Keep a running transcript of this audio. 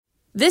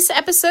This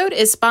episode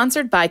is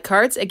sponsored by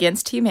Cards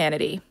Against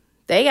Humanity.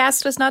 They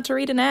asked us not to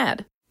read an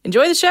ad.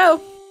 Enjoy the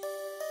show!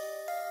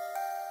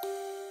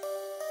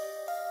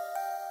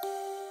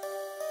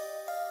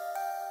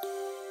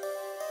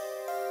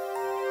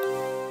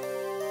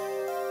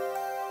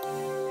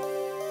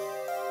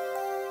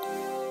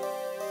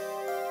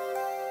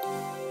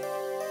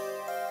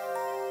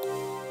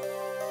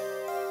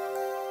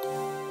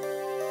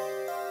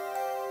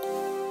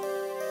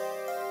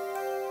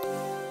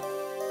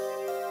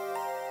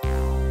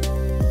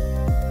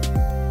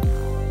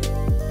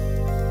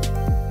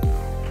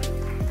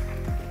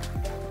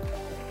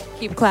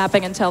 Keep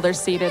clapping until they're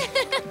seated.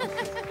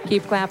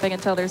 Keep clapping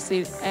until they're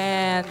seated.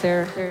 And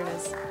there it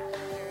is.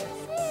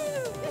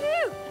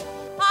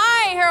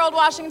 Hi, Harold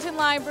Washington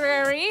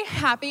Library.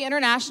 Happy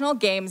International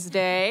Games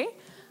Day.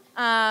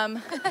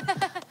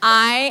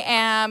 I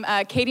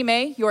am Katie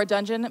May, your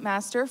dungeon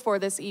master for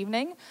this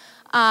evening.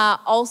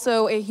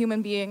 Also a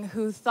human being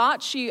who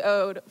thought she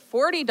owed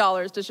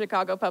 $40 to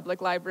Chicago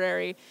Public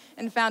Library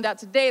and found out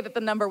today that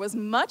the number was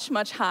much,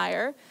 much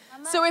higher.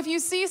 So if you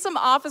see some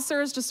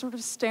officers just sort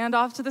of stand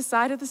off to the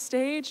side of the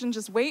stage and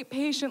just wait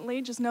patiently,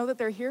 just know that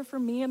they're here for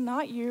me and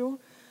not you.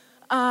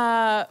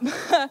 But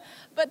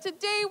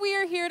today we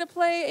are here to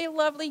play a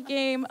lovely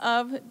game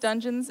of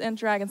Dungeons and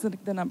Dragons.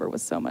 The number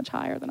was so much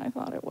higher than I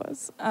thought it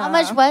was. How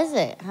much was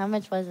it?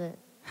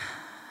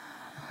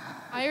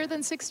 Higher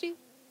than 60?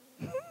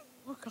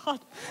 Oh,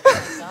 God.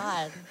 Oh, my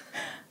God.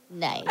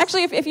 Nice.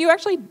 Actually, if you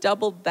actually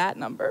doubled that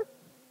number.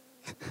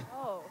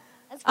 Oh,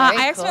 that's very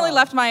I accidentally cool.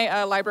 left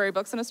my library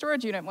books in a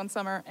storage unit one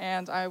summer,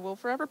 and I will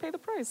forever pay the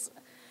price.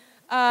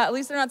 At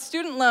least they're not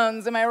student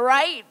loans, am I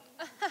right?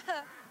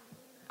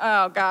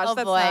 Oh, gosh, Oh,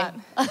 that's boy.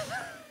 not.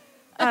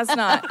 That's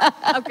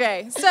not.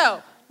 Okay,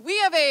 so we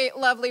have a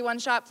lovely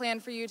one-shot plan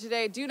for you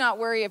today. Do not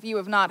worry if you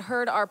have not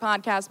heard our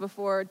podcast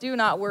before. Do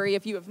not worry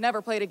if you have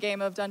never played a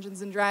game of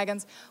Dungeons and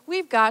Dragons.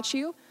 We've got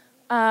you.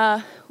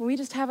 We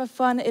just have a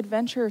fun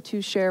adventure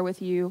to share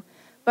with you.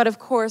 But of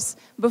course,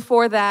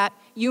 before that,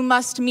 you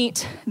must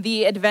meet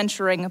the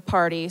adventuring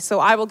party. So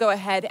I will go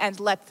ahead and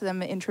let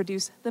them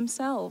introduce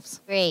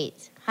themselves.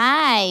 Great.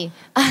 Hi,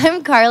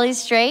 I'm Carly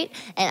Straight,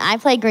 and I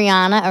play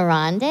Griana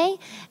Arande.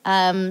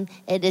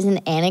 It is an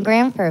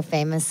anagram for a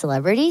famous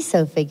celebrity,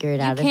 so figure it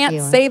out if you want. You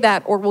can't say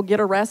that or we'll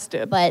get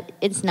arrested. But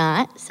it's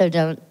not, so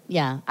don't,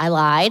 I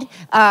lied.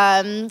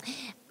 I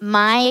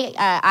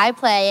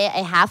play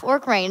a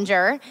half-orc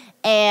ranger,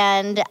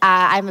 and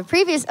I'm a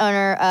previous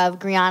owner of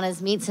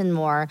Griana's Meats and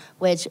More,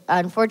 which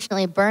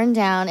unfortunately burned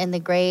down in the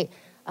Great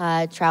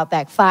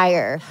Troutback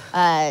Fire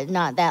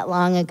not that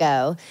long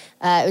ago.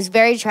 It was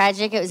very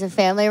tragic. It was a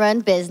family-run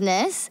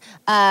business.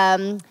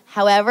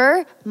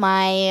 However,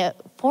 my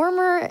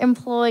former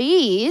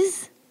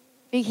employees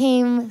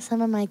became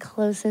some of my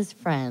closest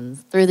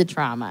friends through the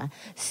trauma.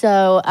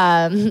 So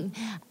I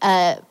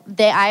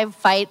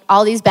fight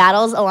all these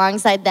battles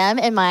alongside them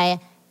in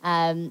my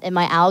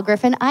owl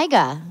griffin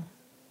Iga.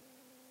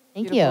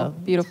 Thank you.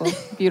 Beautiful,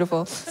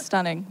 beautiful,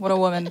 stunning. What a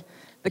woman.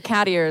 The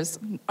cat ears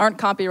aren't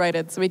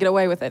copyrighted, so we get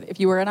away with it. If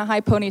you were in a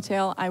high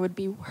ponytail, I would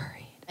be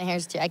worried. My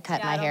hair's too. I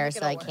cut my hair,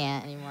 so I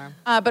can't anymore.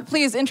 But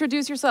please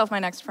introduce yourself, my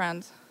next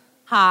friend.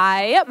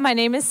 Hi, my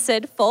name is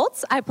Sid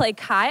Foltz. I play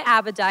Kai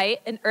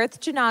Abadite, an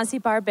Earth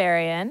Genasi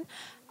barbarian.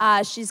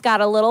 She's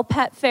got a little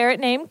pet ferret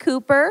named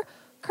Cooper,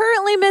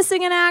 currently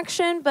missing in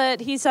action, but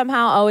he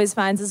somehow always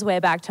finds his way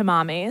back to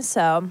mommy.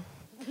 So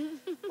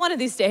one of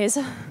these days,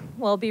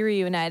 we'll be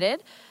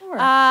reunited. Sure.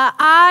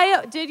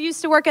 I did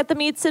used to work at the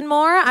Meats and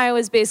More. I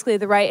was basically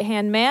the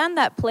right-hand man.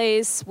 That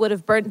place would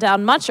have burnt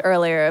down much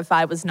earlier if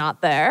I was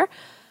not there.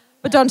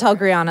 But don't tell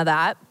Griana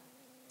that.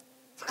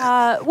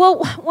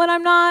 Well, when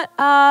I'm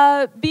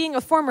not being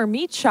a former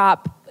meat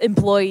shop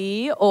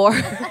employee or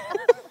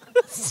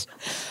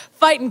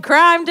fighting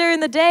crime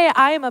during the day,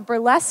 I am a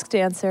burlesque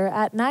dancer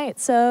at night.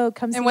 So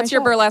come see And my what's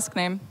your show. burlesque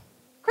name?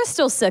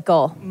 Crystal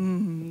Sickle.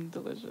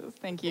 Delicious.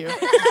 Thank you.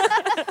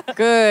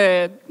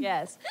 Good.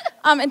 Yes.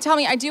 And tell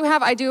me, I do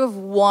have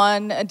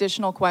one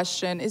additional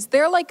question. Is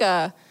there like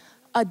a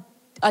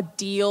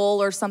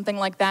deal or something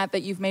like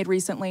that you've made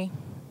recently?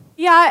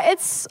 Yeah,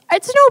 it's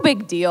no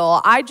big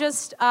deal.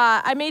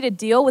 I made a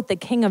deal with the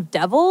King of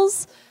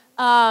Devils,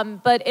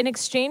 but in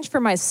exchange for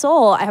my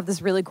soul, I have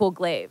this really cool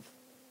glaive.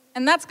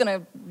 And that's going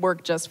to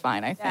work just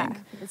fine, I think.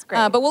 Yeah, that's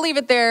great. But we'll leave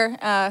it there.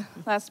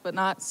 Last but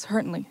not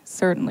certainly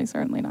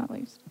not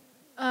least.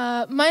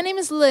 My name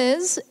is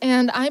Liz,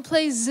 and I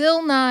play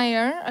Zil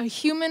Nair, a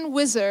human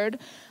wizard.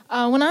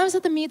 When I was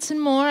at the Meats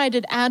and More, I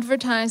did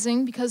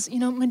advertising because,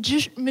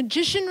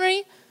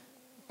 magicianry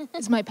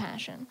is my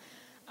passion.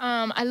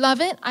 I love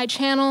it. I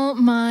channel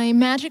my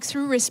magic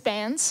through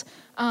wristbands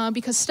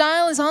because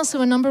style is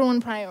also a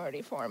 #1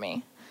 priority for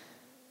me.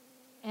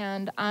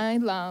 And I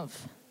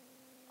love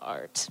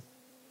art.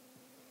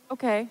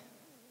 Okay.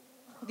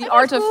 The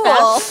art of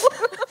fashion.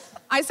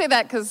 I say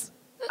that because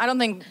I don't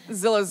think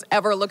Zilla's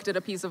ever looked at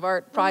a piece of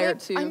art prior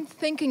to. I'm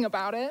thinking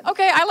about it.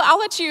 Okay, I'll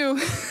let you.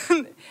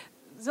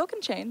 Zill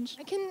can change.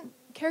 I can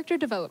character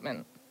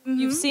development.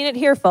 You've seen it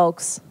here,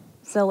 folks.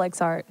 Zil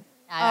likes art.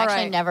 I All actually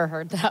right. never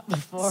heard that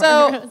before.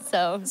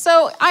 So-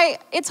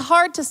 it's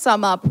hard to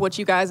sum up what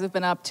you guys have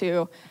been up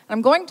to.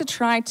 I'm going to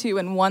try to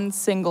in one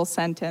single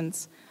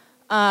sentence.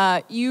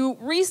 You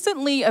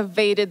recently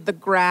evaded the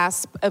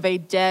grasp of a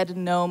dead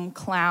gnome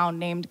clown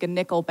named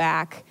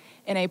Nickelback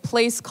in a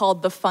place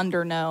called the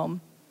Funder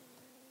Gnome.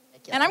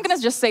 And I'm going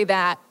to just say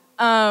that.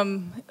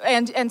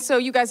 And so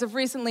you guys have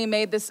recently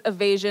made this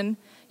evasion.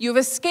 You've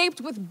escaped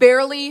with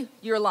barely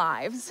your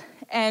lives,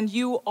 and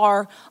you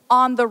are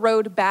on the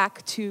road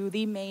back to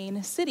the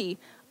main city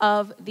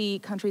of the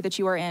country that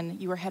you are in.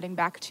 You are heading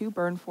back to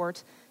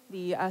Burnfort,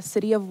 the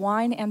city of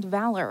wine and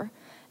valor.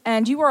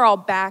 And you are all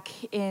back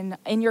in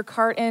your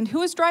cart. And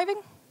who is driving?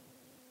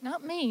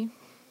 Not me.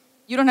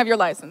 You don't have your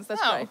license,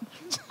 that's No. right.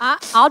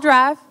 I'll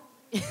drive.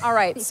 All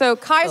right, so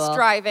Kai's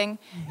driving,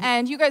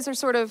 and you guys are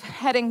sort of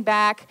heading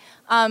back,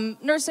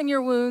 nursing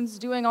your wounds,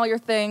 doing all your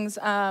things.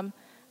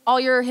 All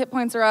your hit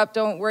points are up,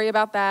 don't worry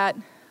about that.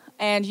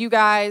 And you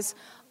guys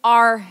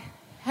are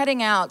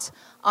heading out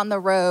on the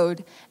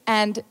road.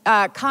 And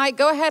Kai,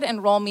 go ahead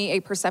and roll me a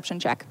perception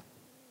check.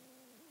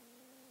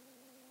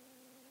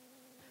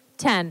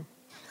 10.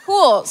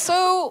 Cool,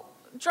 so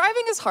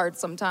driving is hard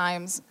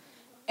sometimes.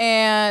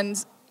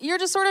 And you're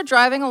just sort of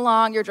driving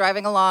along,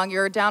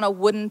 you're down a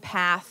wooden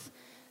path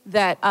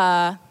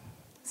that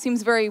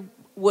seems very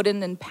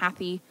wooden and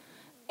pathy,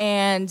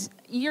 and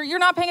you're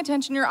not paying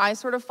attention. Your eyes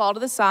sort of fall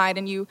to the side,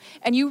 and you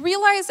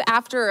realize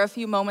after a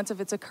few moments of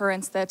its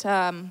occurrence that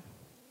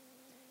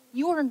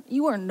you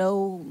are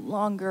no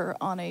longer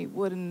on a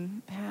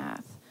wooden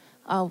path.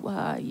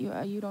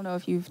 You don't know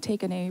if you've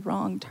taken a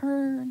wrong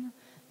turn.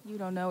 You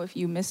don't know if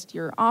you missed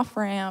your off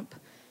ramp.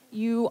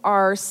 You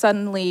are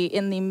suddenly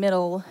in the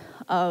middle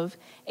of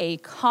a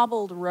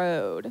cobbled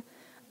road,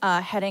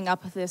 heading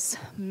up this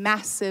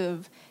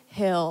massive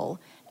hill.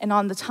 And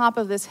on the top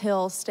of this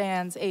hill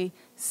stands a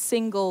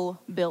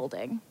single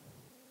building.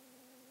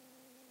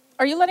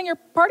 Are you letting your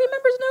party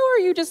members know, or are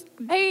you just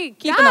Hey,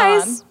 keeping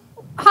guys,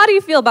 how do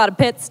you feel about a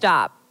pit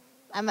stop?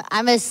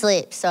 I'm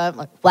asleep, so I'm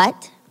like,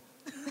 what?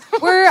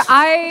 We're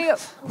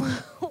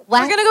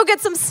What? gonna go get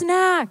some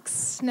snacks.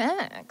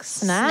 Snacks.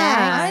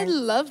 Snacks. I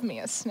love me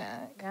a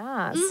snack.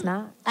 Yeah,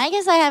 snacks. I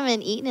guess I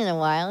haven't eaten in a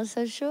while,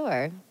 so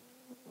sure.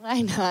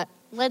 Why not?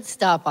 Let's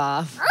stop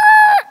off.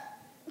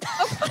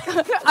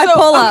 I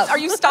pull up. Are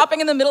you stopping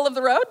in the middle of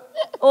the road?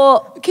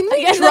 Well, Can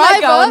we and then I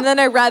drive go up? and then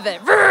I rev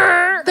it.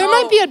 There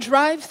might be a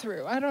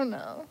drive-through. I don't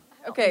know.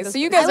 Okay, so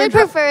you I guys are would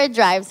prefer a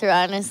drive-through,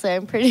 honestly.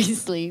 I'm pretty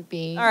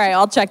sleepy. All right,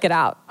 I'll check it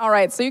out. all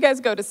right. So you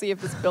guys go to see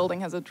if this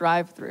building has a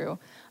drive-through,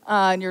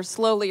 and you're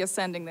slowly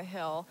ascending the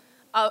hill.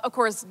 Of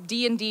course,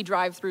 D&D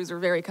drive-throughs are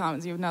very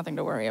common, so you have nothing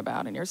to worry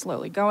about, and you're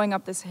slowly going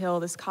up this hill,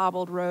 this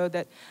cobbled road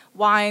that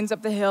winds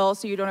up the hill,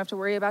 so you don't have to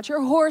worry about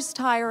your horse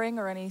tiring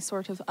or any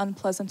sort of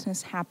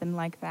unpleasantness happen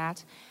like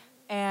that.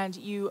 And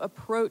you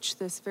approach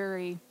this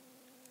very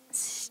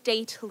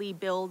stately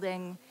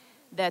building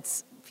that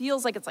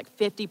feels like it's like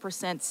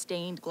 50%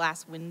 stained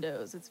glass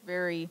windows. It's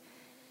very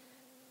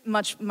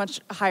much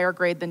higher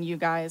grade than you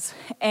guys,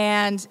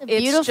 and A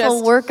it's beautiful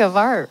just, work of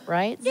art,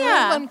 right?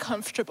 Yeah. I'm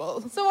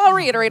uncomfortable. So I'll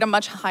reiterate, a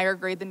much higher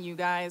grade than you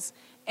guys.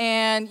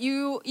 And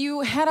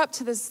you head up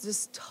to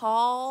this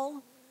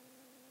tall,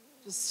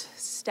 just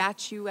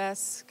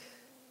statuesque,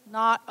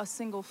 not a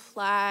single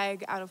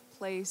flag out of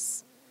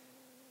place.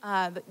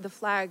 The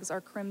flags are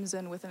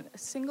crimson with a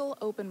single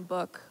open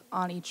book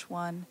on each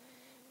one.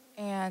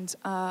 And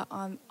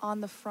on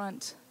the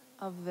front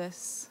of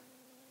this,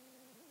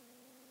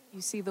 you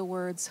see the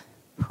words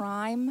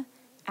Prime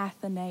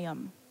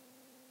Athenaeum.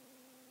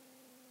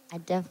 I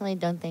definitely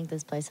don't think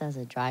this place has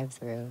a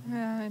drive-through.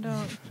 Yeah, I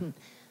don't.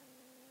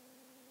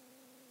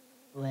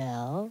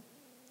 Well,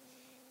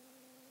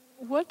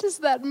 What does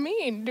that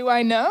mean? Do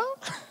I know?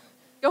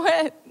 Go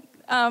ahead.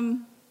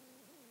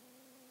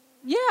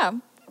 Yeah,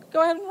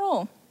 go ahead and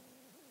roll.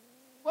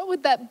 What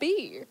would that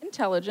be?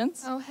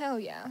 Intelligence. Oh, hell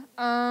yeah.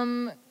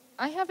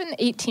 I have an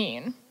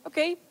 18.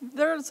 Okay,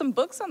 there are some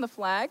books on the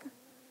flag.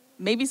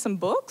 Maybe some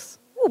books?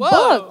 Whoa,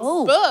 books.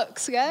 Ooh.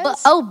 books,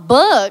 guys.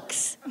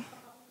 books.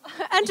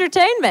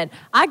 Entertainment.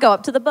 I go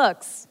up to the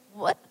books.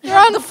 What? They're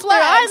on the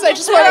flags. I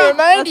just want to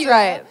remind you.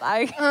 Right.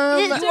 I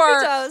Is- You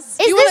are- toes.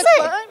 Is You this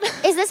wanna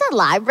a is this a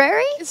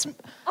library? It's,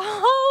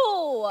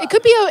 Oh. it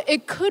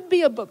could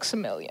be a Books a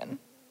Million.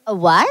 A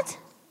what?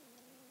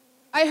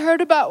 I heard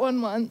about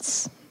one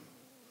once.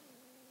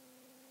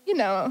 You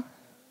know,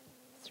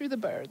 through the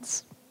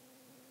birds.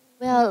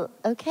 Well,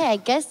 okay, I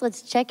guess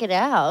let's check it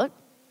out.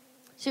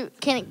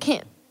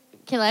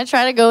 Can I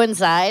try to go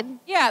inside?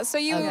 Yeah, so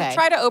you Okay.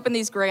 try to open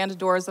these grand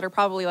doors that are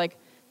probably like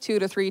 2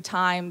 to 3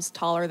 times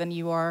taller than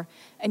you are,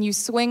 and you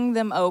swing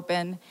them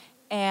open,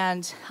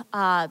 and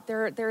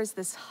there is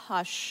this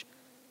hush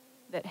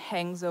that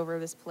hangs over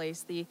this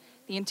place. The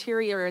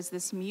interior is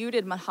this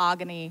muted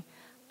mahogany,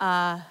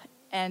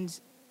 and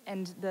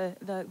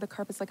the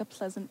carpet's like a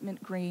pleasant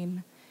mint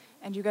green.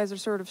 And you guys are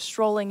sort of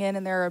strolling in,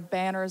 and there are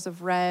banners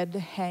of red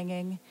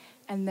hanging,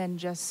 and then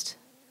just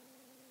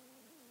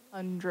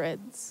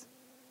hundreds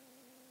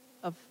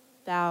of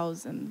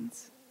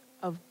thousands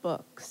of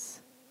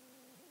books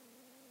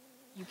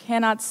You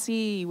cannot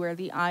see where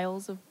the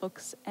aisles of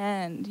books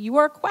end. You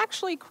are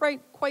actually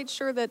quite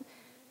sure that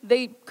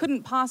they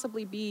couldn't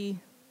possibly be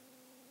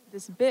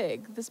this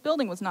big. This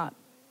building was not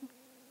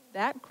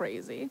that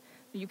crazy.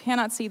 You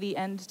cannot see the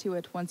end to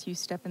it once you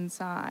step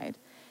inside.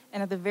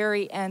 And at the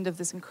very end of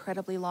this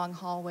incredibly long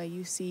hallway,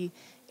 you see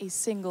a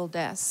single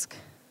desk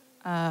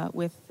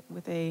with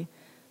a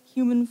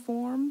human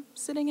form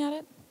sitting at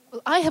it.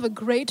 Well, I have a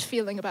great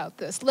feeling about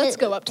this. Let's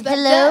go up to that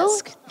Hello?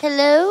 desk.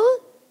 Hello?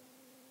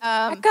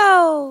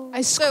 Go.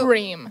 I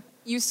scream.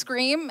 You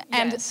scream,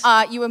 Yes.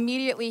 and you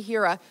immediately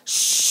hear a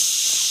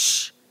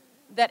shh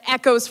that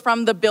echoes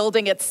from the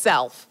building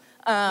itself.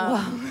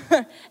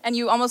 And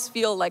you almost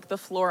feel like the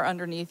floor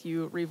underneath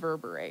you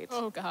reverberate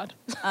Oh, God.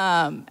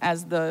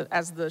 as the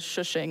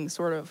shushing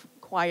sort of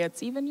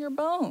quiets even your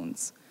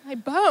bones. My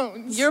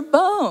bones. Your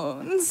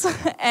bones.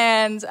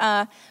 And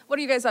what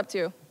are you guys up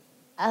to?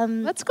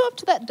 Let's go up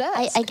to that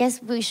desk. I guess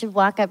we should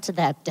walk up to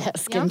that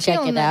desk Yeah, I'm and check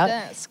feeling it that out.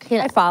 desk.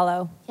 Can, I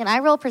follow. can I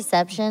roll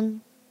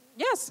perception?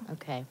 Yes.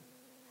 Okay.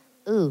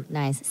 Ooh,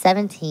 nice.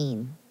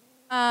 17.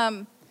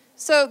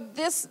 So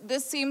this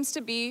seems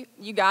to be,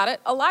 you got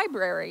it, a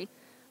library.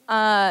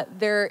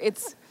 There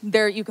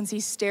you can see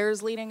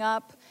stairs leading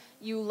up.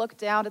 You look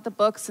down at the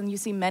books and you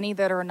see many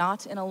that are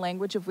not in a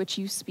language of which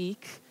you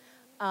speak.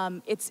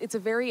 It's a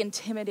very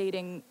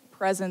intimidating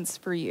presence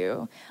for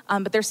you.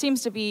 But there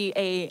seems to be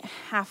a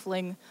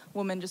halfling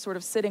woman just sort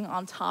of sitting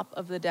on top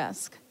of the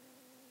desk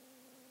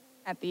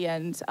at the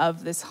end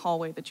of this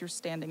hallway that you're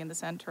standing in the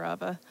center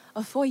of, a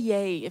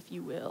foyer, if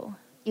you will.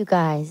 You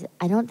guys,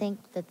 I don't think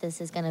that this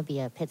is going to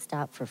be a pit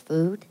stop for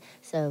food.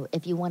 So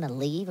if you want to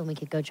leave and we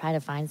could go try to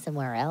find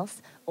somewhere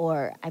else,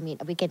 or, I mean,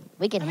 we could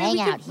hang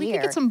out We here.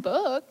 could get some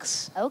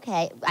books.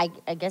 Okay, I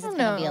guess it's Oh,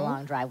 going to be a no.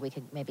 long drive. We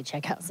could maybe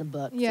check out some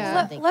books. or Yeah.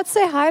 something. Let's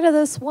say hi to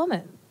this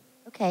woman,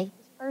 Okay.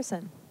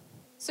 person.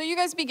 So you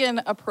guys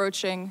begin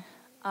approaching,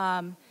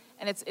 and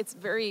it's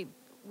very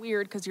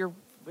weird because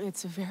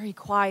it's very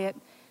quiet,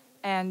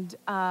 and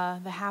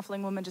the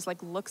halfling woman just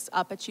like looks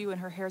up at you, and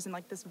her hair's in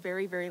like this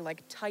very, very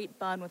like tight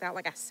bun without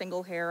like a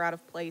single hair out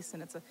of place,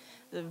 and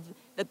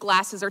the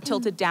glasses are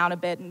tilted down a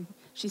bit, and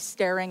she's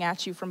staring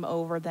at you from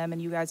over them,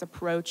 and you guys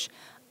approach,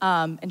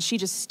 and she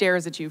just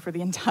stares at you for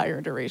the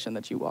entire duration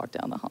that you walk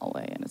down the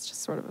hallway, and it's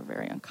just sort of a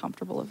very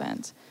uncomfortable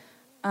event.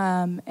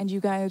 And you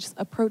guys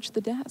approach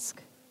the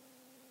desk.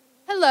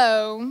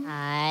 Hello.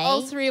 Hi.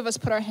 All three of us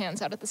put our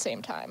hands out at the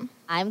same time.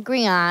 I'm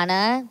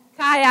Griana.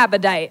 Kai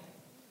Abadite.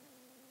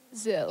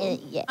 Zill.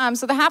 Yeah.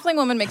 So the halfling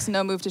woman makes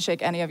no move to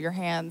shake any of your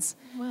hands.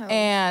 Wow.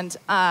 And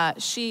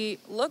she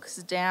looks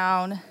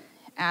down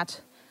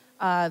at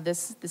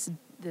this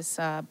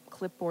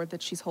clipboard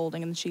that she's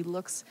holding, and she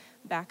looks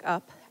back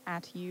up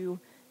at you,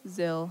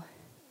 Zill.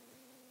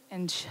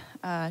 And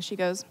she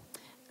goes,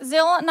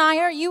 Zill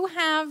Nair, you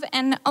have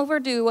an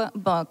overdue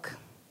book.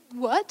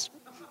 What?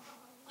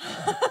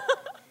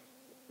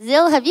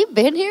 Zill, have you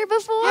been here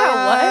before?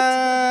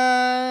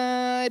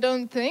 I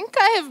don't think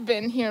I have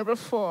been here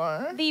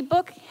before. The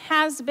book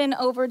has been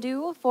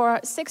overdue for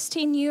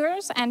 16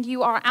 years, and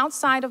you are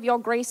outside of your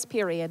grace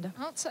period.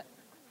 Outside.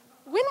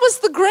 When was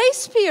the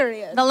grace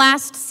period? The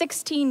last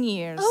 16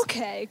 years.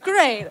 Okay,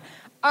 great.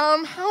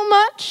 How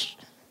much?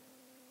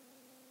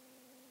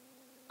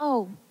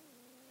 Oh,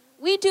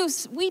 we do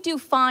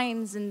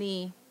fines in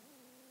the.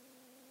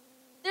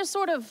 There's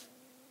sort of.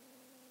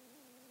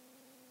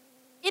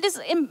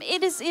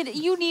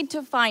 You need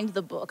to find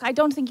the book. I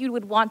don't think you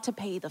would want to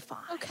pay the fine.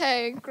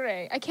 Okay,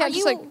 great. I can't Are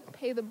just you- like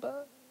pay the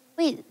book.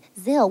 Wait,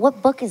 Zill,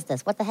 what book is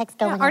this? What the heck's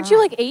going on? Aren't you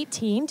like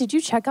 18? Did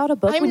you check out a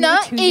book I'm when you were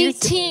not 2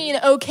 years 18,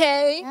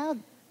 okay? Well,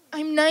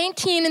 I'm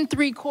 19 and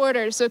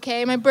 3/4,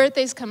 okay? My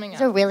birthday's coming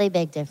there's a up. really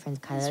big difference,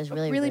 Kyla. It's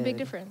really big rude.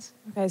 difference.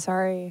 Okay,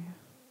 sorry.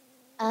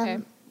 Okay.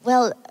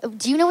 Well,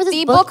 do you know where this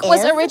The book book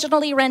was is?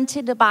 originally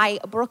rented by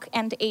Brooke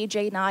and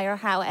AJ Nair.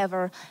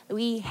 However,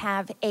 we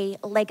have a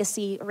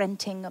legacy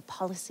renting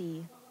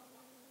policy.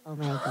 Oh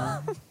my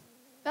god.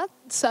 That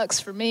sucks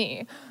for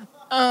me.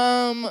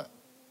 Trying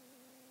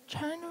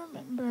to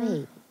remember.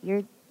 Wait,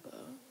 your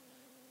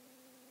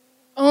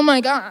Oh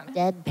my god.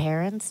 dead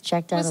parents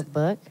checked out a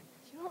book?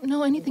 You don't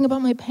know anything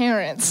about my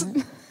parents.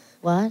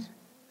 What?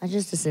 I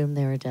just assumed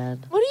they were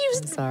dead. What are you?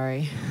 I'm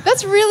sorry.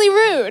 That's really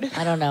rude.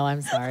 I don't know.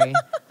 I'm sorry.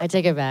 I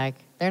take it back.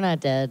 They're not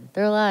dead.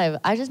 They're alive.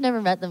 I just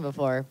never met them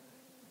before.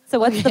 So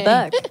what's the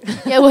book?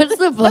 Yeah, what's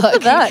the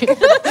book?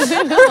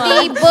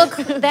 The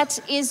book that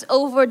is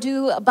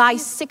overdue by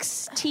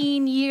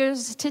 16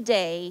 years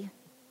today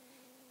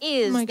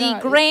is Oh my The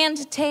God.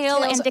 Grand Tale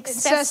Tales and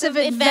Excessive Excessive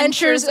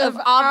Adventures of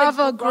Ava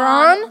Ava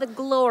Gran the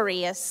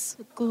Glorious.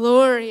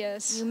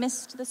 Glorious. You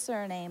missed the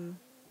surname.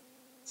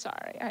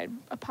 Sorry, I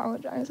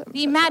apologize. I'm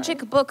The so magic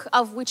sorry. book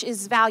of which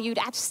is valued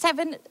at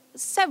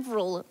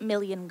several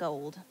million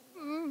gold.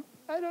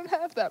 I don't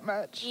have that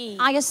much.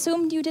 I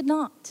assumed you did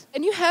not.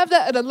 And you have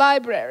that at a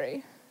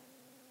library.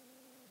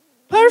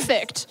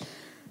 Perfect.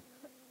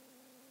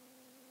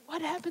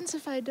 What happens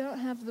if I don't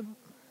have the...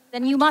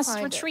 Then you must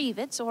find it. retrieve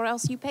it, or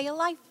else you pay a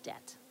life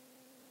debt.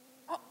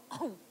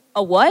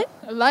 A what?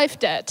 a life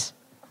debt?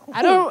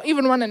 I don't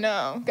even want to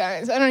know,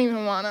 guys. I don't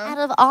even want to. Out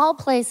of all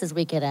places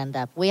we could end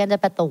up, we end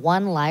up at the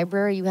one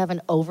library you have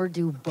an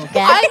overdue book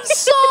at. I'm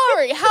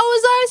sorry. How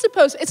was I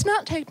supposed? It's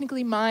not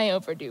technically my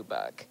overdue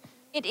book.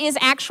 It is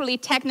actually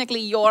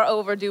technically your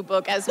overdue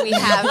book, as we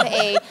have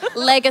a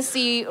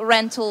legacy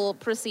rental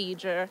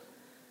procedure.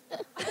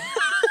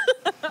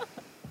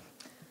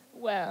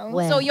 Well,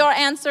 Well, So your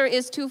answer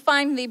is to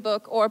find the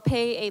book or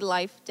pay a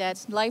life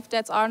debt. Life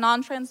debts are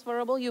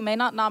non-transferable. You may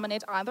not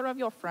nominate either of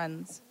your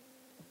friends.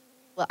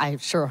 well, I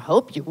sure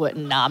hope you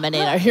wouldn't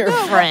nominate your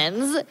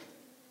friends.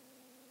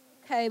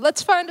 okay,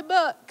 let's find a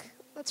book.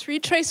 Let's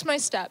retrace my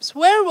steps.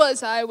 Where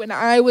was I when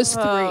I was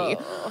 3?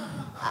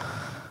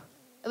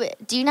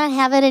 Do you not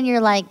have it in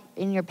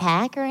your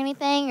pack or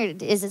anything,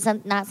 or is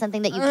it not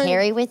something that you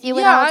carry with you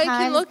at Yeah, all I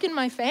times? can look in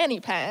my fanny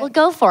pack. Well,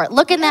 go for it.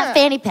 Look in Yeah. that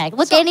fanny pack.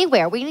 Look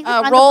anywhere. We need to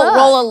find the Roll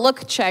book. a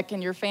look check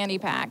in your fanny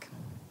pack.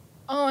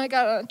 Oh, I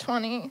got a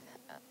 20.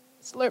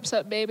 Slurps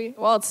up, baby.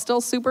 Well, it's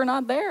still super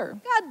not there.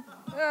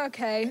 God.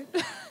 Okay.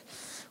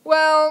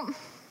 Well,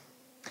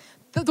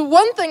 the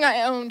one thing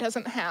I own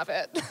doesn't have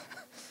it.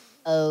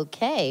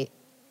 Okay.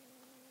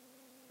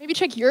 Maybe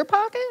check your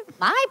pocket.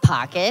 My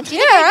pocket. Yeah,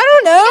 I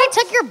don't know. I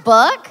took your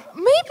book.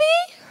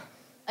 Maybe.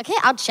 Okay,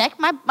 I'll check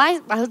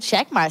I'll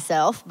check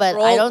myself, but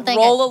Roll, I don't think.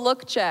 roll a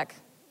look check.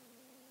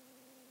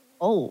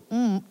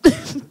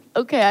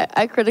 Okay,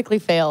 I critically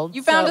failed.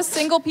 You found so- a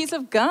single piece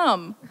of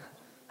gum.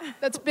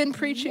 That's been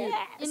pre-chewed.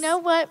 You know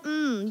what?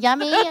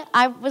 Yummy.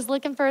 I was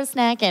looking for a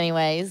snack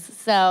anyways,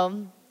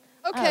 so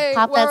Okay.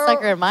 pop well, that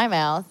sucker in my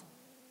mouth.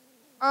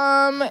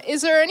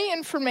 Is there any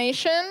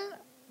information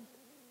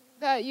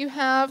that you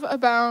have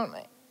about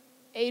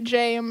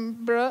AJ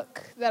and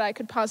Brooke that I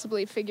could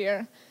possibly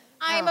figure?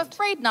 I'm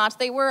afraid not.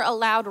 They were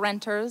allowed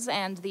renters,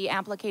 and the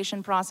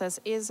application process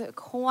is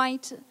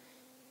quite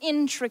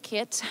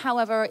intricate.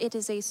 However, it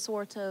is a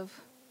sort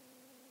of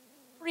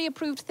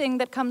pre-approved thing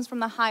that comes from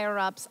the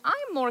higher-ups.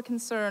 I'm more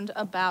concerned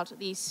about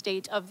the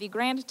state of the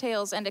grand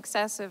tales and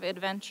excessive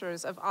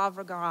adventures of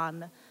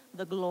Avragon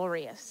the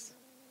Glorious.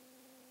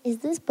 Is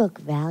this book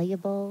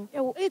valuable?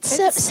 It's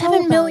so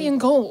 7 million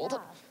gold.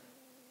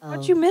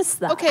 How'd you miss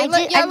that? Okay,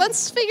 I'm-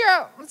 let's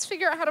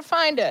figure out how to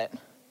find it.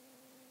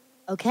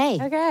 Okay.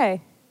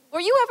 Okay.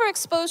 Were you ever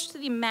exposed to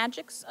the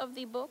magics of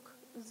the book,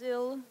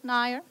 Zil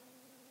Nair?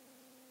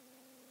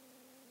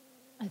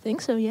 I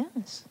think so,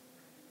 yes.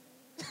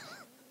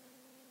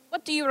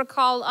 What do you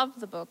recall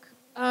of the book?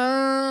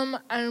 I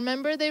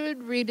remember they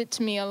would read it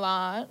to me a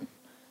lot.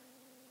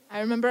 I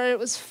remember it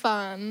was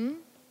fun.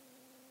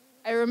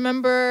 I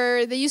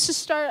remember they used to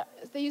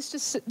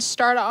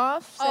start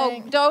off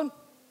saying, Don't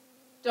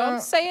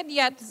Don't- say it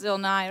yet,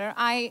 Zilnair.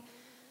 I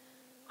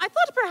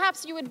thought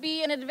perhaps you would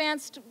be an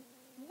advanced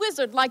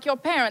wizard like your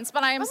parents,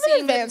 but I am I'm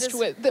seeing an that advanced this-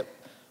 with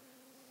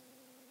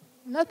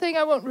nothing.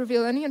 I won't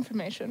reveal any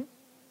information.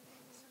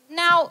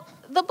 Now,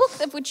 the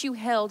book of which you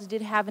held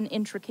did have an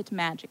intricate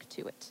magic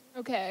to it,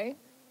 Okay.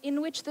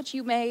 in which that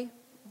you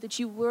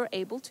were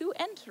able to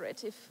enter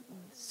it. If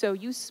so,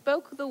 you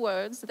spoke the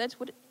words that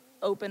would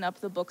open up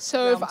the book's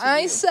So realm if to I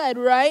you. said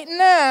right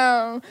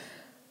now,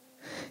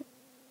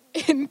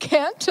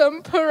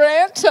 incantum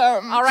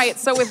parantum. All right,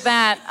 so with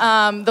that,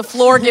 the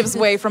floor gives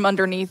way from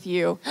underneath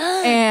you,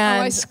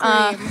 and I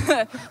scream.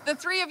 the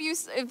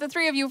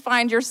three of you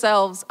find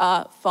yourselves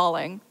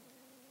falling,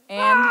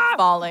 and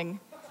falling,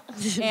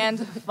 and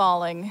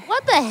falling,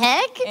 What the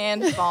heck?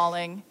 and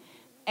falling,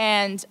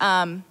 and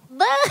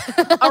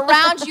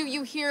around you,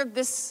 you hear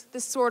this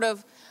sort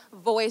of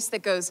voice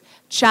that goes,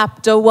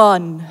 Chapter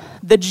 1,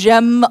 The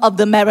Gem of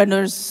the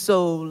Mariner's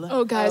Soul.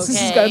 Oh, guys, this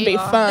is Okay. gonna be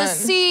fun. The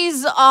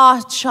seas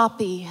are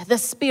choppy. The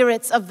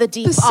spirits of the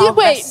deep are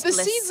the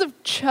restless. seeds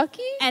of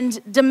Chucky? And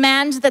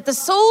demand that the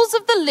souls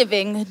of the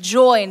living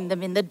join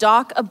them in the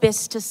dark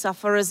abyss to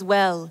suffer as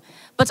well.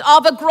 But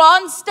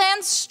Avagron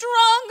stands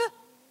strong.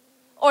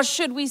 Or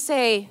should we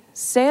say,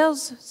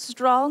 sails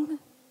strong?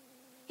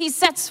 He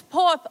sets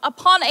forth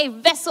upon a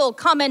vessel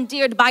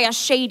commandeered by a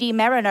shady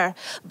mariner.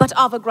 But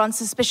Avagron's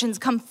suspicions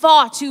come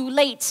far too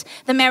late.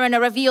 The mariner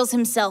reveals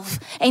himself,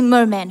 a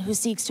merman who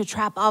seeks to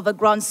trap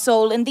Avagron's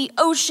soul in the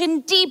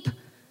ocean deep.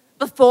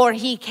 Before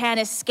he can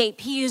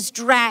escape, he is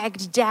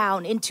dragged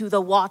down into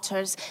the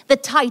waters. The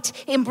tight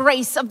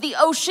embrace of the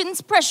ocean's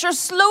pressure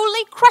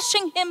slowly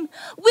crushing him.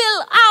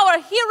 Will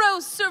our hero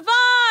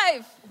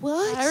survive?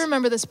 What? I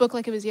remember this book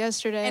like it was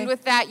yesterday. And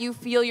with that, you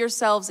feel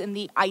yourselves in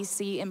the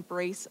icy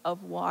embrace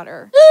of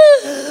water.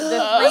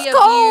 The three of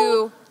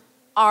you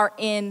are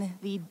in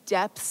the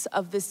depths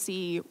of the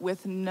sea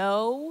with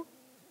no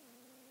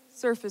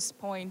surface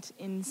point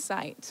in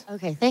sight.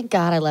 Okay, thank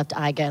God I left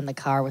Iga in the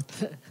car with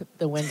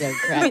the window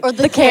cracked. Or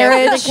the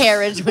carriage. The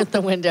carriage with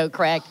the window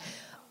cracked.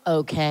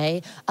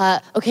 Okay.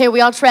 Okay, are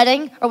we all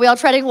treading? Are we all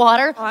treading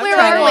water? I'm Where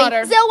treading are we?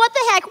 water. Zil, what the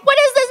heck? What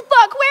is this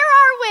book? Where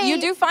are we?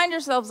 You do find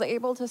yourselves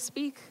able to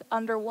speak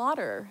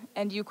underwater,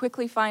 and you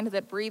quickly find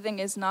that breathing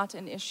is not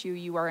an issue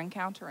you are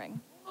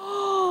encountering.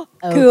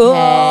 Okay.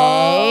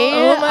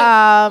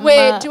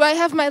 Wait, do I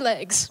have my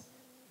legs?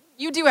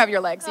 You do have your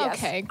legs, yes.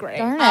 Okay, great.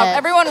 Darn it.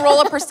 Everyone roll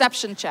a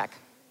perception check.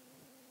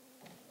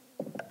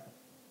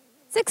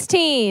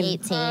 16.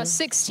 18.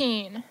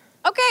 16.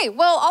 Okay,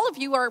 well, all of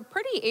you are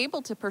pretty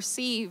able to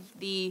perceive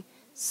the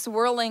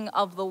swirling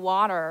of the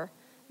water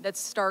that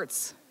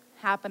starts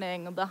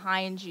happening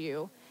behind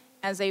you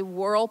as a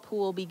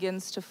whirlpool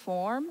begins to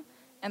form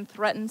and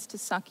threatens to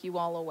suck you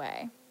all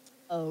away.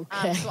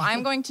 Okay. So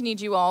I'm going to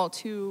need you all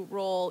to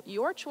roll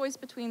your choice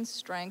between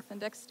strength and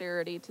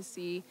dexterity to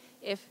see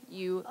if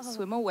you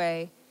swim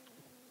away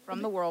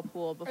from the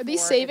whirlpool before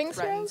these saving it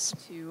threatens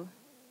throws? to...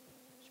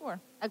 Sure.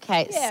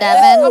 Okay, Yeah.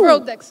 7. I'll roll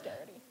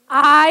dexterity.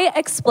 I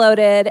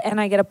exploded and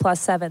I get a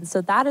 +7,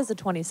 so that is a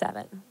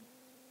 27.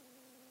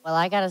 Well,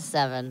 I got a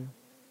 7.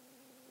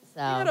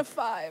 So. I got a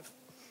 5.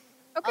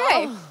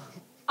 Okay.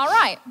 All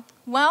right.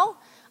 Well,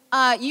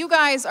 you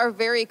guys are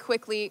very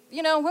quickly...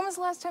 when was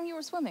the last time you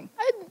were swimming?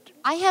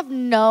 I have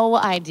no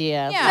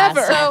idea the Yeah, last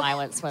never. time So, I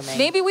went swimming.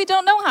 Maybe we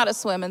don't know how to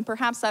swim, and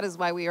perhaps that is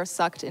why we are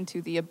sucked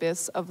into the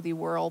abyss of the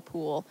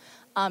whirlpool.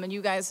 And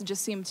you guys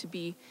just seem to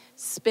be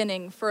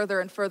spinning further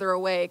and further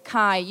away.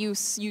 Kai, you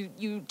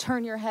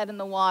turn your head in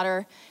the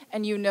water,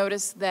 and you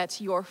notice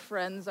that your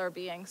friends are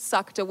being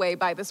sucked away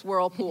by this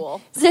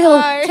whirlpool.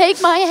 Zill,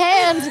 take my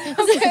hand.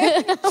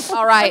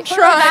 All right,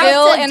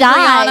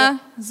 trying.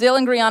 Zill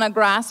and Griana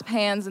grasp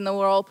hands in the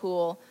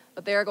whirlpool,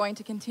 but they are going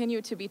to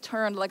continue to be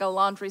turned like a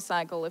laundry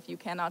cycle if you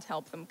cannot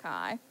help them,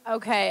 Kai.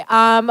 Okay,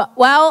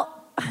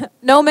 well,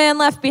 no man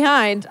left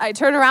behind. I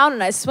turn around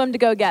and I swim to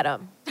go get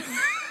him.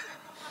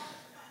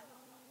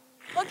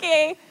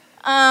 Okay.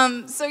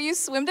 So you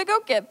swim to go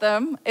get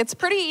them. It's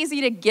pretty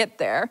easy to get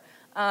there.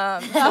 Yeah,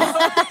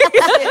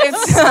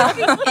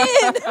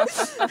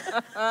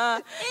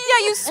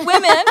 you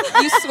swim in.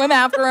 You swim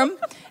after them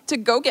to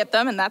go get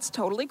them, and that's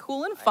totally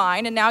cool and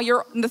fine. And now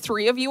the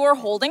three of you are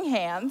holding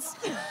hands.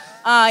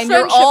 And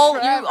all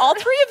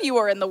 3 of you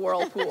are in the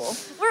whirlpool.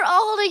 We're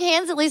all holding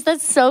hands, at least.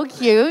 That's so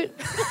cute.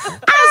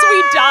 As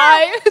we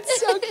die.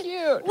 It's so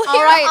cute.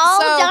 All right, all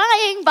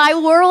dying by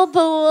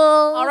whirlpool.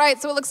 All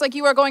right, so it looks like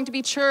you are going to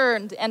be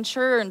churned and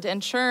churned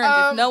and churned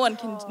if no one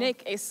can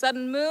make a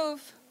sudden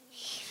move.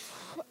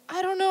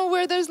 I don't know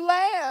where there's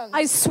land.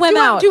 I swim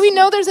out. Do we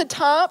know there's a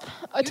top?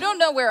 You don't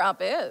know where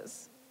up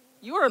is.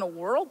 You are in a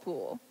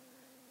whirlpool.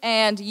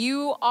 And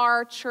you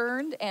are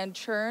churned and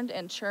churned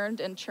and churned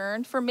and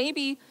churned for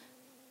maybe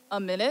a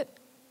minute,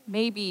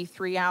 maybe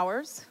 3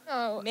 hours,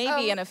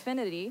 maybe an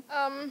infinity.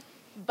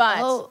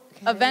 But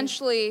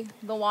eventually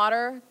the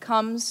water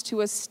comes to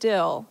a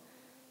still,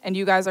 and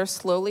you guys are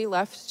slowly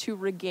left to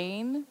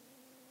regain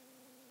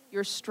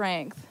your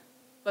strength.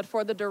 But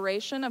for the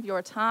duration of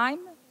your time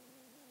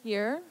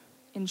here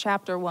in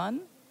Chapter 1,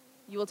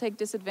 you will take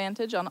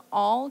disadvantage on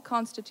all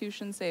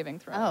Constitution saving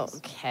throws.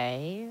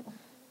 Okay.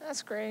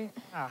 That's great.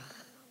 So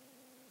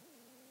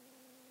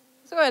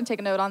go ahead and take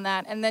a note on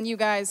that. And then you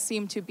guys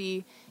seem to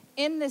be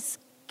in this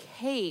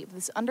cave,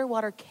 this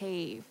underwater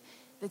cave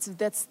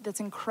that's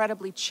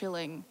incredibly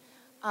chilling.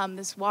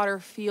 This water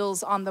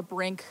feels on the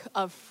brink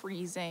of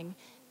freezing.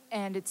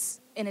 And it's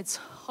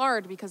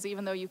hard because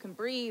even though you can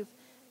breathe,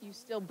 you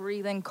still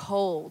breathe in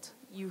cold.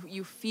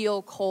 You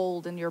feel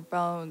cold in your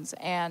bones.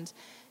 And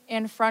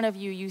in front of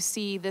you, you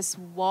see this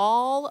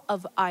wall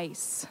of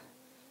ice.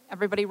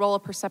 Everybody roll a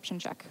perception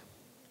check.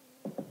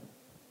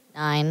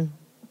 9.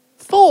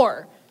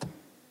 4.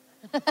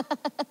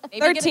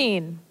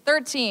 13.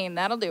 13,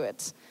 that'll do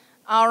it.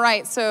 All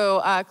right,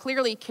 so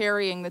clearly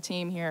carrying the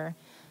team here.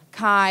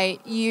 Kai,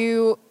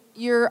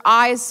 your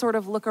eyes sort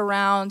of look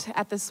around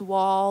at this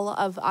wall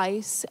of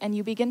ice, and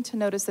you begin to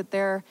notice that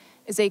there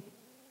is a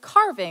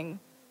carving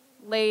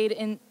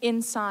laid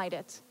inside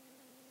it.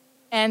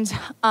 And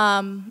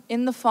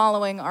in the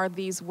following are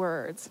these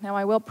words. Now,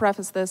 I will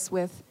preface this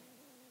with,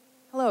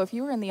 hello, if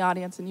you were in the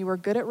audience and you were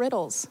good at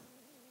riddles,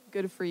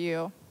 good for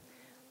you.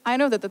 I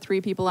know that the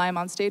 3 people I am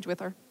on stage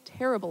with are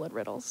terrible at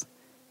riddles.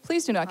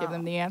 Please do not give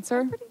them the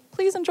answer.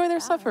 Please enjoy their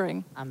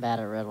suffering. I'm bad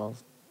at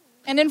riddles.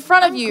 And in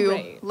front of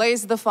you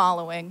lays the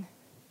following.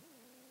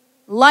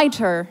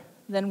 Lighter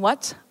than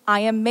what I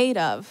am made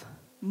of,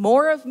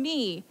 more of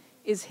me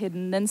is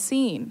hidden than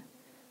seen.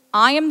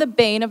 I am the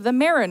bane of the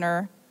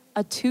mariner,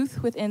 a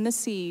tooth within the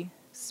sea.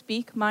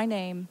 Speak my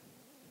name.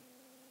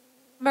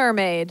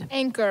 Mermaid.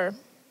 Anchor.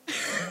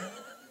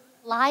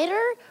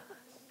 Lighter?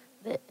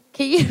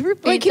 Can you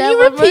repeat Wait, can that?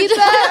 you repeat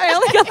that? I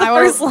only got the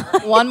first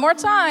line. One more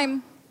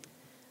time.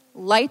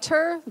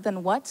 Lighter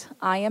than what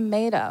I am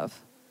made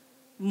of.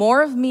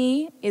 More of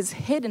me is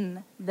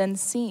hidden than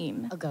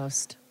seen. A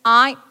ghost.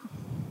 I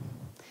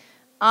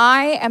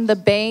am the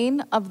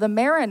bane of the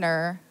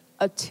mariner,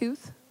 a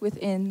tooth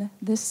within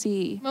the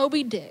sea.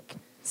 Moby Dick.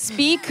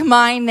 Speak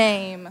my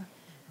name.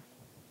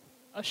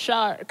 A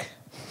shark.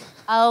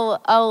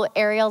 Oh,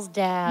 Ariel's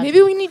dad.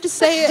 Maybe we need to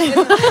say it.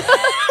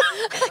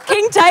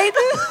 King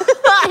Titan.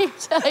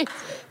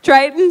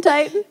 Triton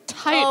Titan.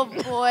 Oh,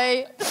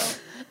 boy.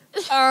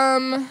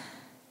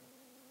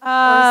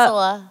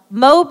 Ursula.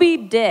 Moby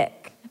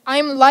Dick.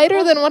 I'm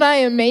lighter than what I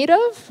am made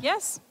of.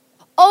 Yes.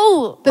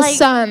 Oh, The like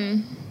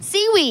sun.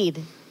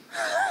 seaweed.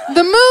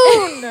 The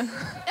moon.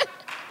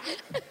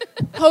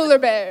 Polar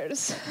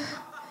bears.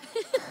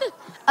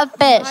 A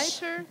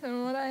fish. Lighter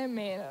than what I am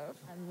made of.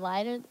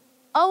 Lighter.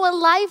 Oh, a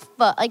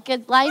lifeboat, like a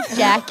life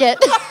jacket.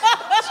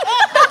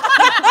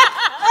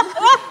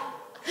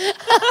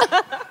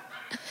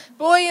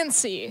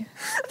 Buoyancy.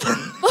 You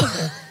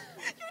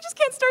just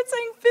can't start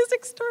saying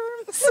physics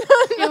terms.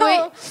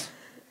 No.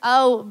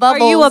 Oh,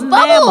 bubbles. Are you a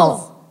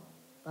mammal?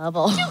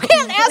 Bubbles. You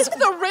can't ask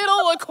the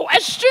riddle a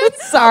question.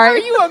 Sorry. Are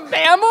you a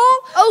mammal?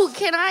 Oh,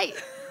 can I?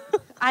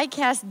 I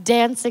cast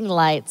dancing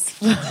lights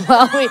to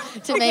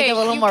make it a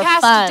little you more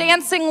cast fun.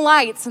 dancing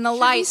lights, and the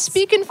lights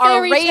speak in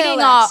are fairy tale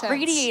accents?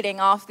 radiating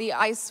off the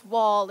ice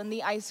wall and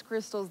the ice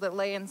crystals that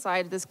lay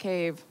inside this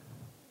cave.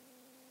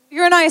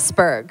 You're an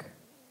iceberg.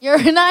 You're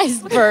an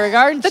iceberg,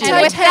 aren't you?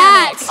 And with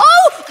that,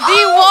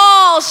 the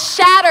wall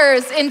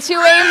shatters into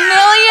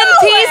 1,000,000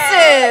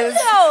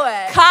 pieces.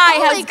 Kai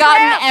has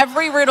gotten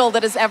every riddle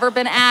that has ever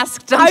been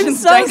asked.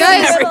 Dungeons Dice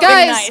and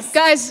everything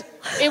Guys,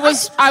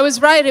 I was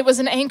right. It was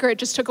an anchor. It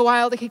just took a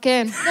while to kick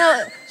in.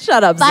 No,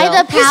 Shut up, by Zil.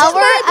 the power of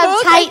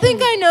I Titan.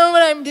 think I know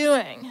what I'm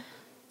doing.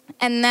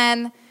 And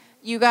then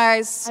you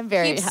guys I'm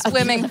very keep happy.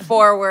 swimming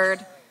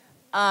forward.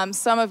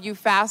 Some of you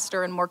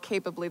faster and more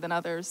capably than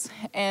others.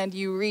 And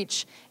you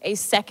reach a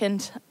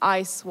second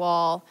ice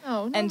wall.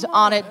 Oh, no and more.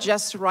 on it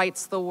just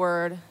writes the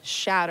word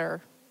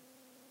shatter.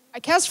 I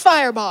cast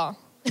fireball.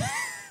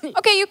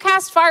 Okay, you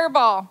cast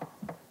fireball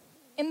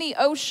in the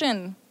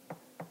ocean.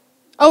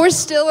 Oh, we're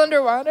still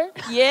underwater?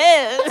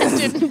 Yes.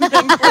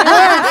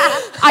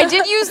 I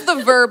did use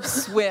the verb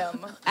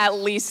swim at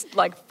least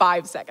like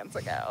 5 seconds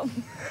ago.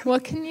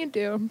 What can you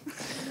do?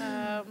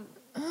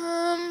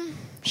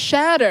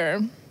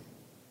 Shatter.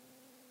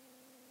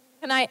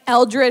 Can I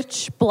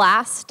Eldritch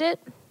blast it?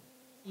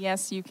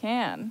 Yes, you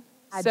can.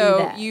 I do So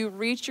that. you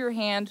reach your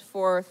hand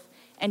forth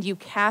and you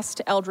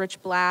cast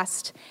Eldritch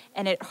Blast,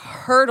 and it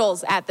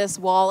hurtles at this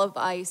wall of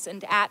ice,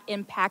 and at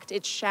impact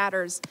it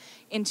shatters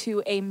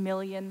into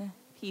 1,000,000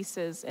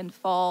 pieces and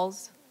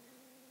falls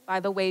by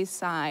the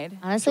wayside.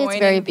 Honestly, it's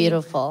joining very the-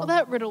 beautiful. Well,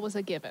 that riddle was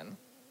a given.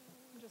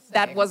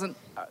 That wasn't.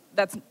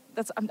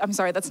 I'm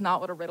sorry. That's not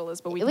what a riddle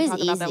is. But we It can was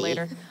talk about that easy.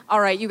 later. All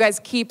right, you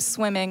guys keep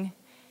swimming,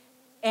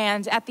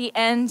 and at the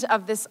end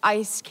of this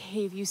ice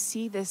cave, you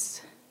see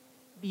this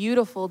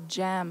beautiful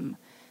gem,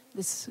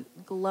 this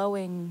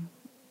glowing,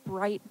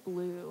 bright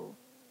blue.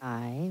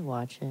 Kai,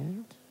 watch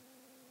it.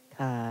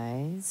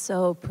 Kai,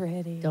 So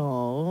pretty.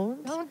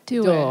 don't. Don't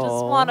do Don't. it.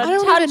 Just want to I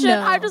don't touch even it.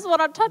 know. I just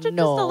want to touch it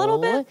No. just a little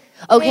bit.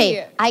 Okay,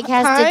 Hey, I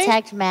cast Kai?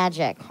 detect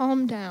magic.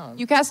 Calm down.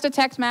 You cast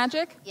Detect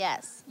Magic.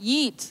 Yes.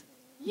 Yeet.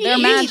 They're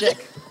Yeet.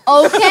 magic.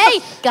 Okay,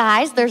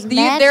 guys, there's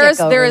magic there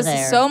over is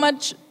there. so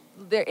much.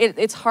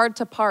 It's hard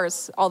to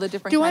parse all the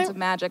different kinds of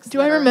magics. Do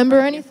I that are remember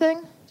around you.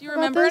 anything? Do you about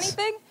remember this?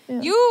 anything?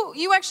 Yeah.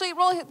 You actually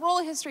roll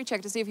a history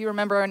check to see if you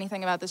remember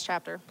anything about this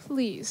chapter.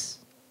 Please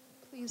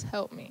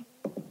help me.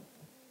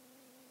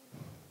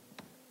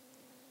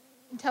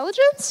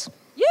 Intelligence?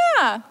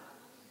 Yeah.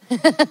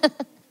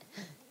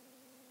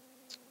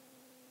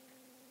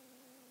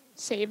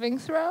 Saving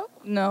throw?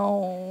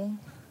 No.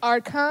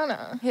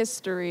 Arcana?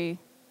 History.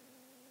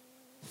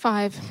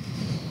 5.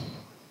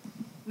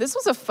 This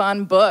was a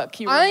fun book.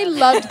 You I remember.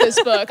 loved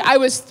this book. I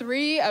was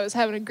 3. I was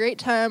having a great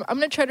time. I'm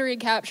going to try to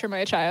recapture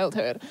my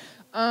childhood.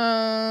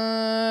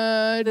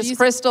 This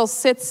crystal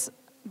sits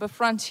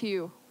befront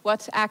you.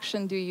 What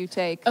action do you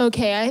take?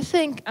 Okay,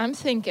 I'm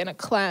thinking a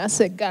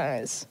classic,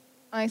 guys.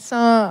 I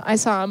saw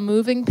a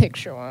moving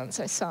picture once.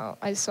 I saw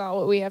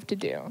what we have to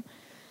do.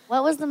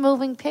 What was the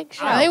moving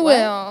picture? I What?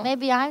 will.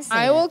 Maybe I've seen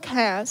I will it.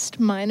 cast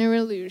minor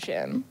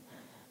illusion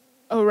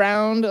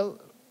around a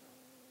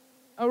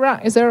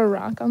rock. Is there a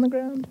rock on the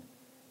ground?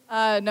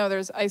 No,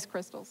 there's ice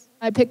crystals.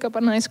 I pick up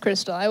an ice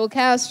crystal. I will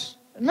cast.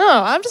 No,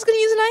 I'm just going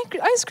to use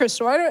an ice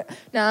crystal.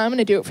 No, I'm going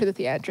to do it for the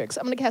theatrics.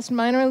 I'm going to cast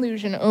minor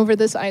illusion over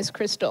this ice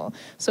crystal,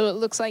 so it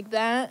looks like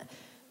that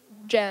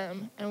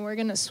gem, and we're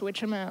going to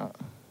switch them out.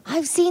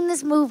 I've seen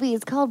this movie.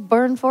 It's called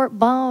Burn Fort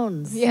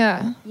Bones.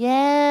 Yeah.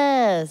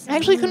 Yes. I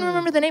actually couldn't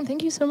remember the name.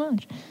 Thank you so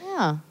much.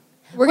 Yeah.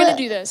 We're going Well-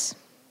 to do this.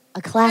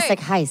 A classic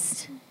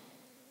heist.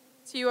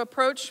 So you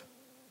approach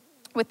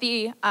with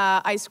the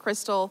ice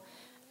crystal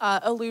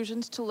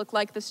illusioned to look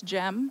like this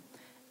gem,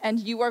 and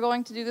you are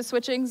going to do the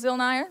switching,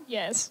 Zilnire?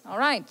 Yes. All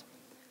right.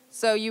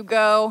 So you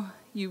go,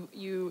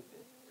 you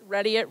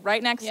ready it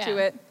right next to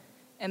Yeah. it,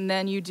 and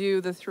then you do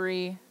the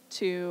 3,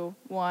 2,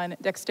 1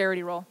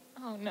 dexterity roll.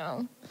 Oh,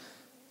 no.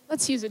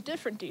 Let's use a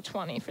different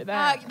D20 for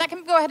that. That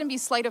can go ahead and be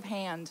sleight of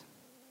hand.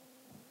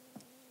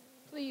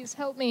 Please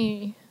help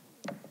me.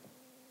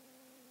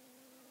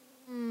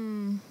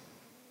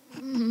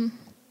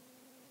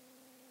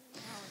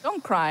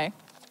 Don't cry.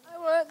 I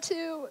want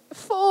to.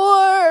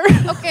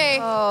 4. Okay.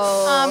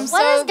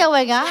 What is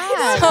going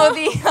on? So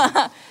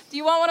do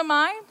you want one of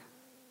mine?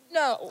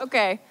 No.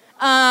 Okay.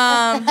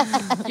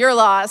 Your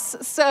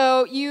loss.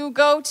 So you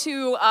go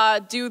to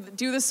do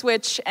the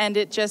switch, and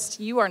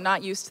you are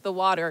not used to the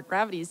water.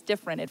 Gravity is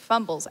different. It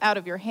fumbles out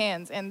of your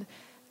hands, and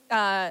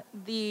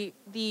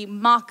the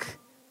mock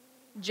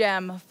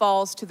gem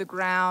falls to the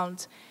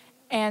ground.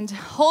 And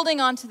holding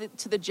on to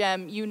the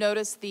gem, you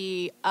notice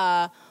the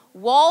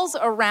walls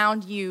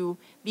around you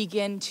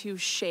begin to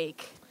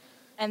shake,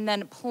 And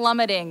then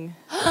plummeting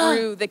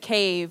through the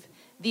cave,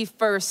 the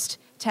first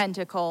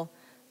tentacle,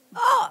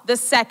 the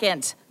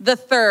second, the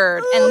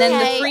third, and then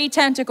the 3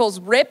 tentacles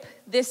rip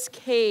this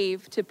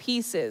cave to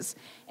pieces.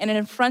 And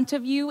in front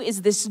of you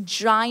is this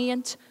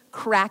giant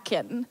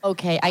kraken.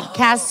 Okay, I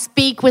cast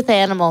Speak with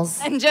Animals.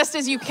 And just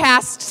as you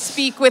cast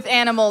Speak with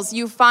Animals,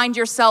 you find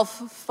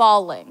yourself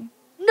falling.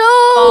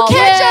 No,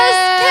 catch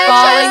us!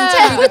 Falling Catch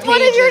through us the with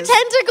one of your pages.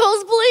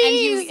 tentacles,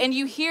 please! And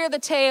you hear the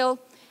tale.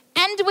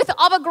 And with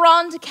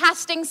Avagrand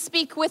casting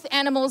Speak with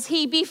Animals,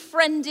 he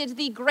befriended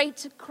the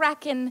great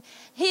Kraken,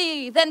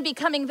 he then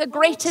becoming the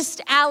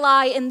greatest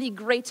ally in the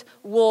great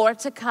war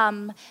to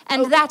come.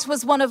 And that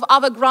was one of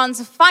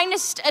Avagrand's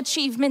finest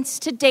achievements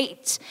to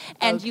date.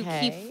 And you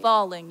keep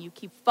falling, you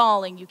keep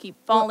falling, you keep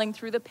falling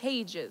through the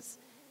pages.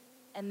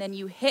 And then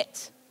you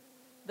hit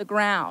the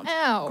ground.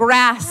 Ow.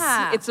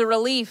 Grass, it's a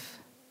relief.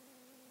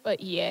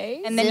 But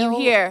yay. And then you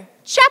hear,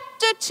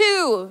 Chapter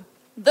 2,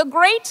 The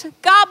Great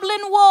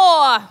Goblin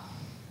War.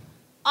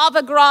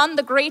 Avagrand,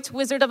 the great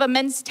wizard of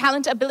immense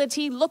talent,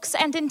 ability, looks,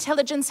 and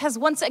intelligence, has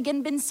once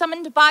again been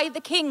summoned by the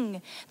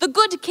king. The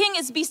good king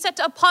is beset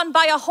upon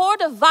by a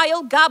horde of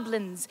vile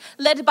goblins.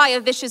 Led by a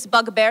vicious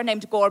bugbear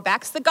named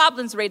Gorbax, the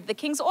goblins raid the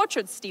king's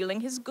orchard,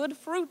 stealing his good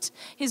fruit,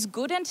 his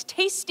good and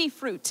tasty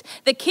fruit.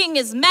 The king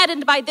is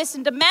maddened by this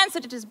and demands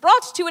that it is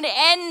brought to an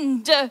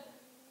end.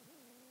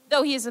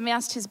 Though he has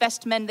amassed his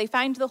best men, they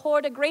find the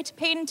horde a great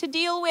pain to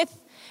deal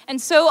with,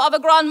 and so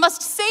Avagrand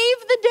must save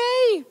the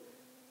day.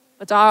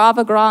 But our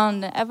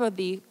Avagrand, ever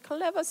the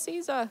clever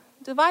Caesar,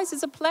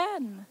 devises a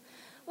plan.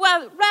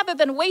 Well, rather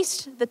than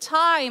waste the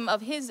time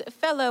of his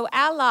fellow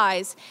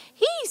allies,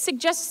 he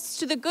suggests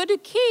to the good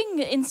king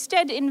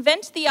instead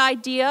invent the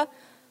idea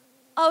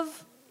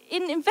of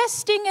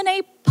investing in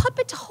a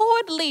puppet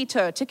horde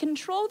leader to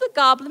control the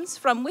goblins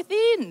from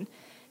within.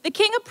 The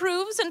king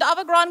approves, and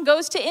Avagrand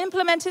goes to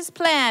implement his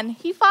plan.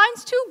 He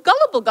finds 2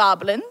 gullible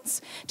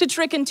goblins to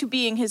trick into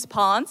being his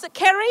pawns,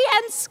 Carrie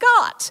and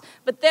Scott.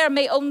 But there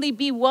may only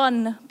be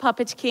one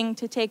puppet king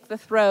to take the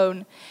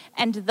throne.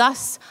 And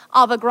thus,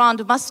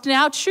 Avagrand must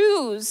now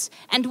choose,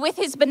 and with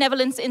his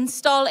benevolence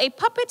install a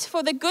puppet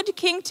for the good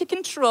king to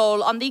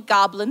control on the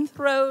goblin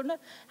throne.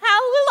 How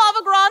will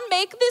Avagrand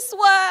make this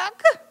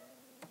work?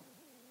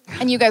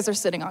 And you guys are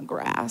sitting on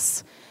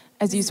grass.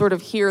 As you sort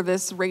of hear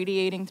this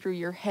radiating through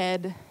your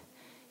head,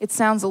 it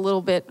sounds a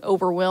little bit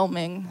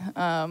overwhelming.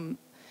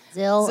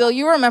 Zill,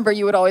 you remember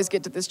you would always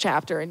get to this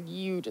chapter and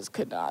you just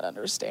could not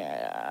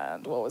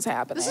understand what was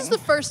happening. This is the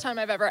first time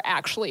I've ever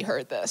actually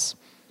heard this.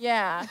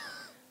 Yeah.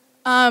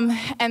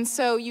 And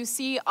so you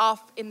see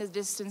off in the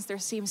distance there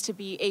seems to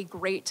be a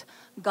great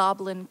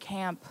goblin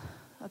camp,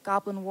 a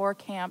goblin war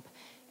camp,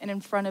 and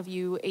in front of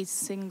you a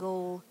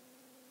single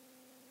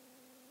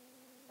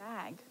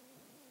bag.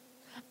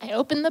 I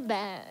open the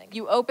bag.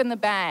 You open the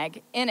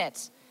bag. In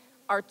it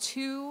are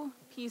 2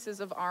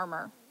 pieces of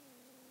armor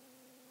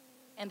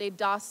and a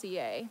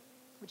dossier,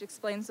 which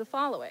explains the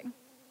following.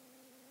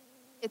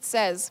 It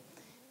says,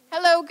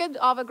 "Hello, good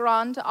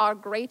Avagrand, our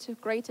great,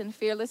 great and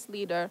fearless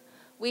leader.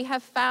 We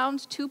have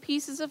found 2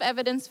 pieces of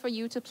evidence for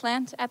you to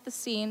plant at the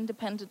scene,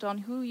 dependent on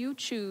who you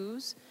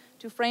choose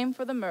to frame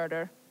for the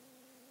murder.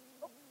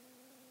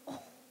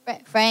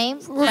 Frame?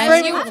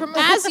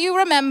 As you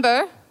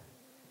remember,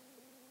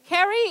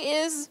 Carrie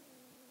is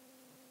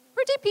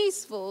pretty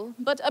peaceful,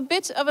 but a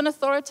bit of an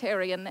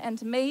authoritarian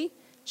and may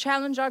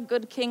challenge our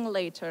good king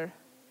later.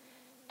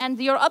 And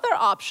your other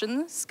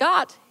option,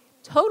 Scott,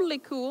 totally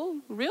cool,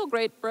 real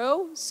great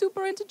bro,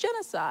 super into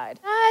genocide.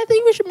 I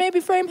think we should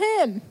maybe frame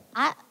him.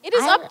 It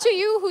is up to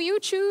you who you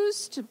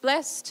choose to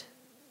bless,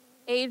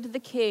 aid the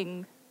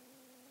king.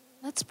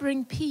 Let's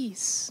bring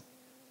peace.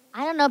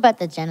 I don't know about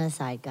the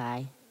genocide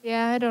guy.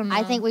 Yeah, I don't know.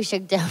 I think we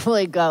should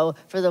definitely go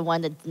for the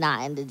one that's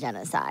not into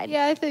genocide.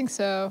 Yeah, I think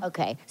so.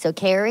 Okay, so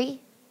Carrie?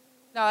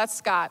 No, that's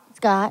Scott.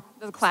 Scott?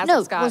 The classic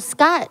no, Scott.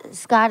 Well,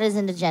 Scott is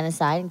into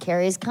genocide and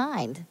Carrie is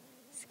kind.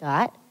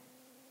 Scott?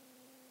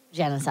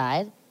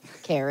 Genocide.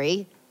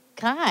 Carrie?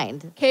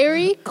 Kind.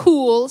 Carrie,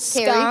 cool.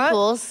 Carrie, Scott.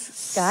 cool.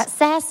 Scott,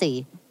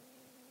 sassy.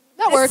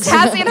 That works.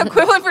 Sassy an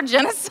equivalent for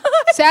genocide?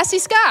 Sassy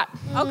Scott.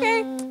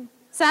 Okay.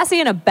 Sassy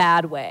in a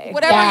bad way.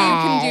 Whatever you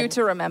Bad. can do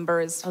to remember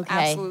is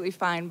Okay. absolutely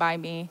fine by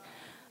me.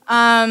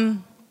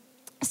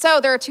 So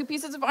there are 2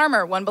 pieces of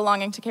armor, one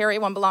belonging to Carrie,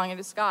 one belonging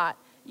to Scott.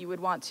 You would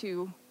want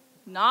to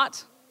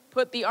not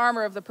put the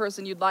armor of the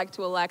person you'd like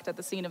to elect at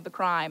the scene of the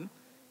crime.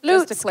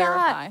 Loot just to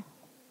clarify. Scott.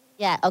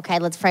 Yeah, okay,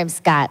 let's frame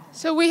Scott.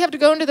 So we have to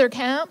go into their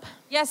camp?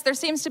 Yes, there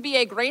seems to be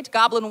a great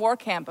goblin war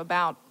camp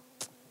about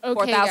Okay,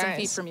 4,000 guys.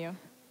 feet from you.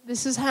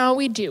 This is how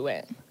we do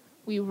it.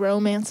 We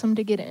romance them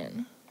to get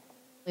in.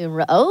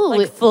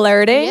 Like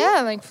flirting?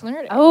 Yeah, like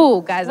flirting.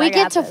 Oh, guys, we I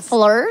get got to this.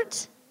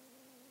 flirt?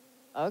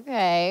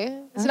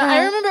 Okay. So now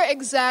I remember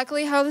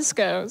exactly how this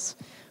goes.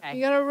 Okay.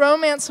 You gotta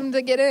romance them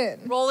to get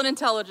in. Roll an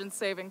intelligence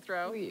saving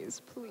throw.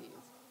 Please.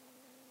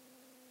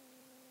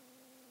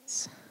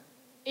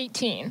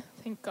 18.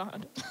 Thank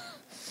God.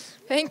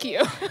 Thank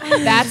you.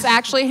 That's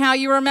actually how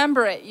you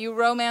remember it. You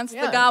romance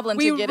the goblin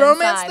to get We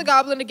romance inside. the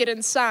goblin to get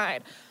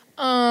inside.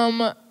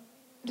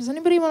 Does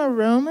anybody want a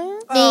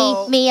romance?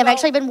 Me. I've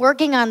actually been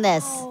working on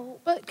this.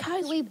 But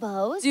guys, We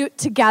both. Do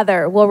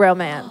together, we'll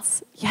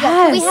romance. Yes.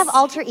 Can we have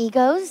alter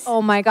egos?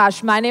 Oh my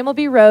gosh, my name will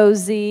be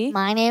Rosie.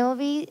 My name will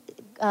be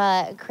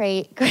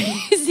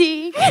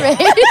crazy.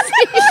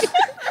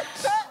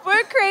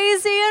 We're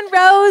crazy and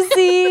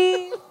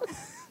Rosie.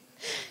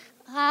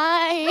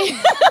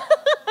 Hi.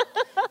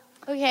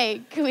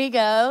 Okay, can we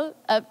go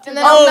up to and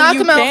the... then I'll knock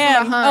you him out can.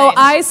 from behind. Oh,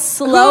 I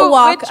slow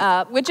walk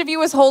up. Which of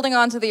you is holding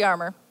on to the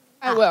armor?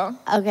 I will.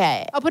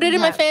 Okay. I'll put it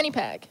in my fanny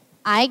pack.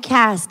 I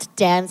cast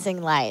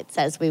dancing lights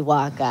as we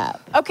walk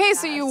up. Okay,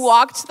 so you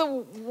walk to the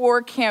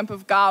war camp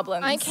of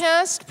goblins. I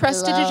cast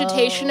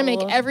prestidigitation to make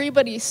Hello.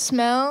 everybody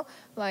smell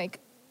like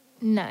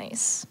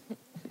nice.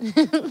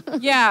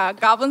 Yeah,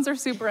 goblins are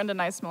super into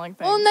nice smelling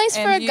things. Well, nice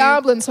for And a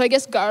goblin, so I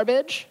guess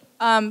garbage.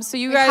 So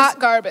you Like guys, hot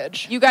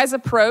garbage. you guys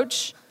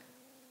approach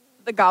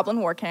the goblin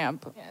war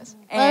camp. Yes.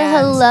 And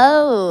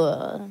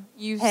Hello.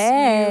 You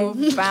Hey.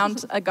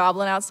 found a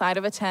goblin outside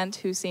of a tent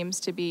who seems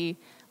to be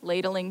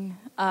ladling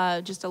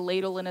just a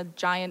ladle in a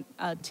giant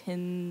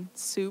tin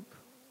soup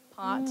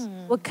pot.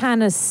 What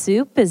kind of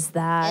soup is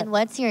that? And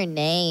what's your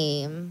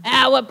name?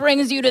 What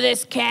brings you to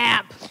this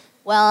camp?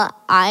 Well,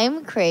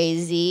 I'm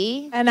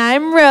crazy And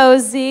I'm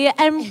Rosie,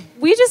 and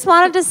we just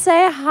wanted to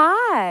say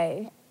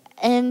hi.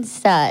 and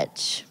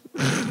such.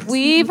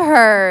 We've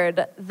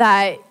heard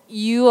that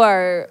you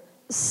are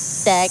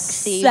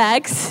Sexy.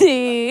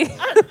 Sexy.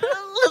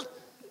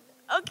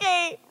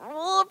 Okay,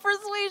 roll a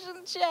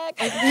persuasion check.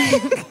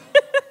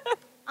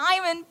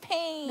 I'm in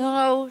pain.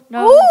 No,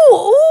 no.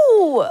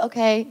 Ooh.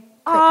 Okay.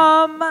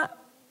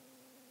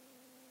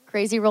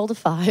 Crazy rolled a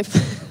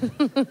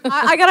 5.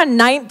 I got a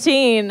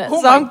 19,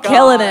 so my I'm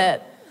killing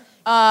God.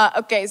 it.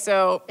 Okay,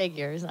 so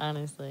Figures,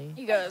 honestly.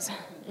 he goes,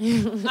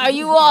 are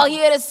you all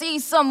here to see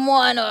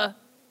someone or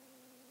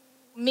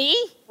me?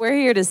 We're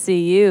here to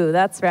see you.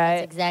 That's right.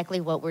 That's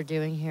exactly what we're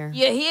doing here.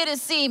 You're here to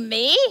see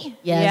me?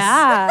 Yes.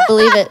 Yeah.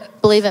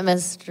 Believe it,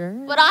 mister.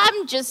 But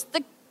I'm just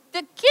the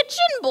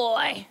kitchen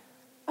boy.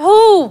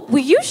 Oh, will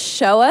you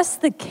show us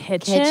the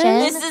kitchen? Kitchen?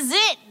 This is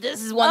it. This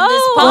is this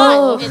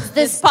Oh, It's the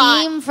this pot.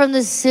 steam from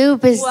the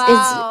soup is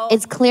Wow.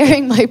 it's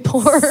clearing my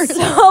pores.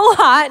 So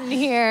hot in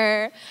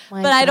here.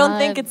 My but I don't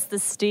think God. it's the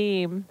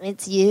steam.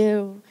 It's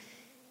you.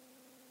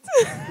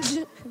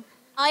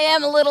 I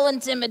am a little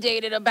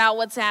intimidated about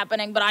what's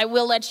happening, but I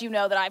will let you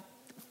know that I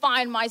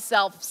find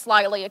myself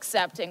slightly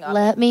accepting of it.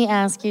 Let me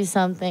ask you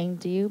something.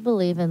 Do you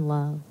believe in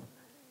love?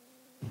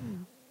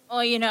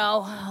 Well, you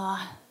know,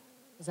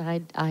 'Cause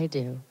I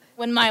do.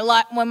 when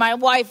my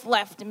wife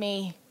left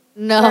me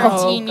No.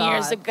 13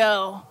 years God.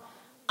 ago,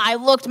 I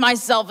looked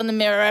myself in the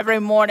mirror every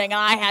morning and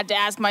I had to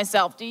ask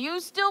myself, do you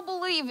still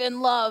believe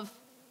in love?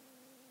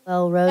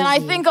 Well, Rosie. And I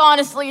think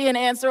honestly an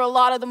answer a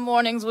lot of the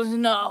mornings was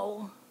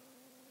no.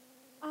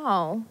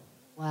 Oh.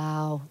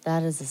 Wow,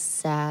 that is a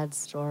sad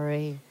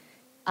story.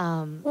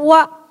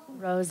 What?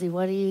 Rosie,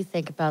 what do you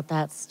think about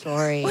that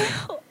story?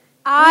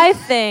 I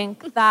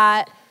think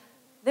that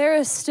there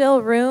is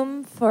still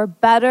room for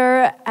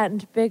better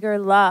and bigger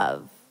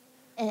love.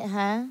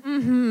 Huh?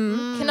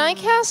 Can I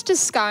cast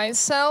disguise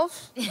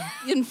self?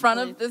 In front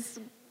of this.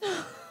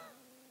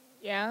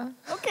 Yeah.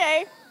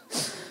 Okay.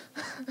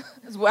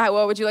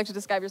 What would you like to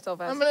describe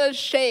yourself as? I'm gonna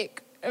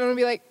shake. And I'm gonna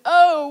be like,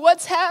 oh,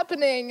 what's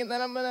happening? And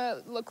then I'm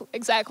gonna look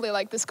exactly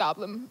like this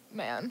goblin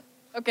man.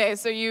 Okay,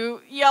 so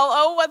you yell,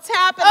 oh, what's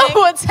happening? Oh,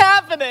 what's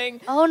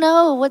happening? Oh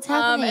no, what's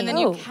happening? And then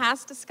you Oh.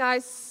 cast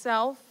disguise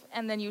self,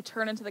 and then you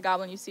turn into the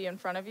goblin you see in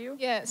front of you.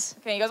 Yes.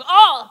 Okay, he goes,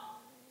 oh,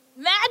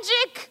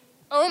 magic,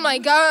 Oh my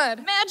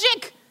god.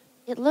 magic.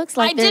 It looks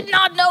I like they're- did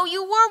not know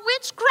you were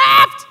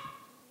witchcraft.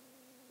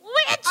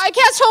 Witch. I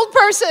cast hold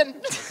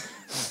person.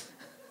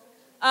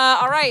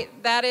 All right,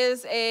 that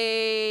is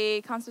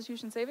a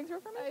Constitution saving throw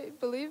for me. I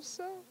believe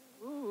so.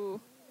 Ooh.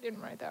 I didn't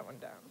write that one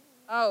down.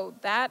 Oh,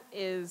 that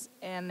is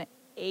an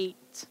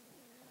 8.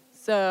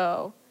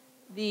 So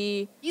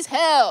He's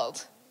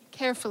held.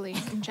 Carefully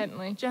and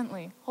gently.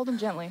 gently, hold him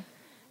gently.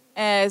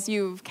 As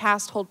you've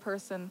cast hold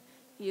person,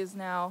 he is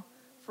now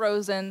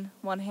frozen,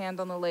 one hand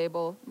on the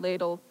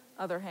ladle,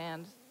 other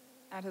hand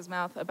at his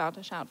mouth, about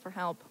to shout for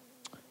help.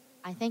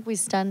 I think we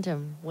stunned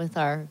him with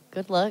our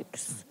good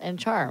looks and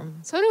charm.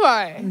 So do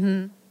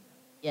I.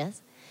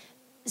 Yes.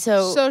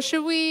 So,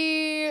 Should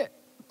we...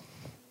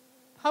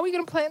 How are we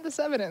gonna plant this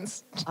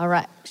evidence? all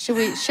right.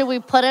 Should we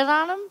put it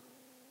on him?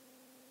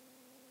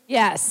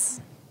 Yes.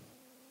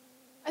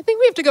 I think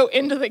we have to go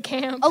into the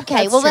camp. Okay.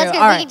 That's well, that's true.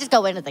 good. All We right. can just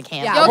go into the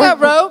camp. Yeah. Y'all got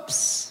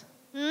ropes?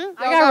 I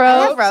got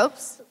I have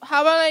ropes.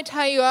 How about I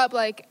tie you up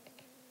like,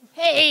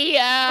 hey,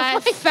 I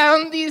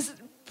found these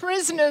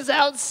prisoners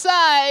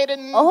outside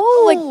and...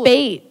 Oh, Like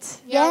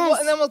bait. Yeah, yes.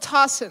 and then we'll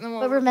toss it and then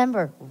we'll... But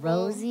remember,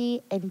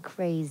 Rosie and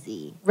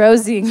Crazy.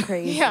 Rosie and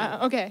crazy. Yeah,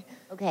 okay.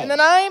 Okay. And then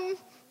I'm...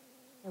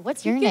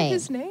 What's Did your we get name?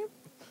 his name?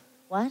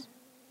 What?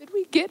 Did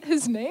we get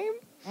his name?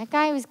 That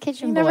guy was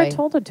kitchen You boy. never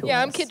told it to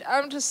Yeah, us.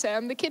 I'm just saying,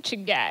 I'm the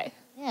kitchen guy.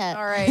 Yeah.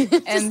 All right,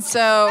 and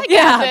so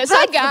Yeah, This,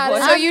 I got it.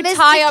 so I'm you Mr.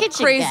 tie up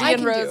Kitchen Crazy Guy. and I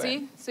can do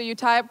Rosie. So you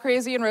tie up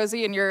Crazy and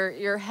Rosie, and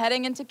you're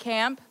heading into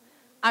camp.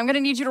 I'm going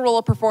to need you to roll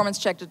a performance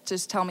check to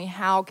just tell me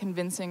how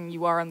convincing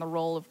you are in the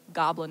role of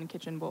Goblin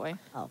Kitchen Boy.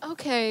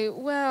 Okay,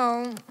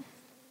 well,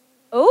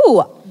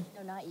 Oh,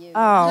 No, not you.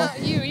 not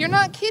you. You're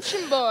not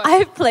kitchen boy.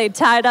 I've played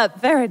tied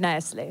up very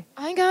nicely.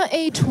 I got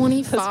a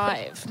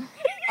 25.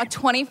 A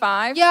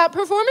 25? Yeah,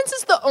 performance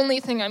is the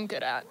only thing I'm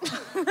good at.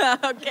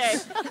 Okay.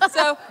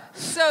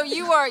 So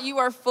you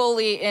are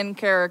fully in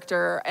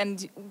character, and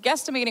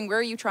guesstimating, where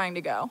are you trying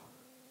to go?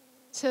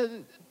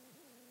 To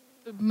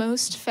the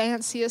most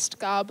fanciest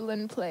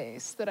goblin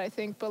place that I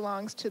think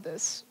belongs to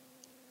this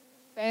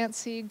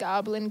fancy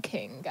goblin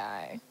king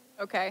guy.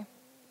 Okay.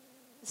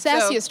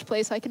 Sassiest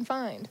place I can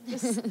find.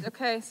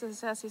 Okay, so the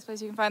sassiest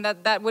place you can find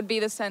that would be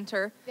the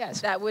center. Yes.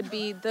 That would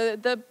be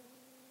the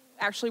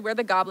actually where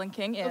the Goblin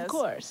King is. Of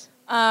course.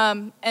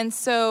 And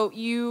so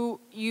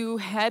you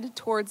head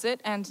towards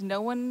it, and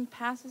no one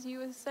passes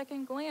you a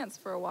second glance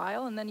for a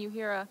while, and then you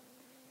hear a,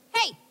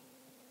 "Hey,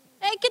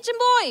 kitchen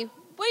boy,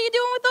 what are you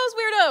doing with those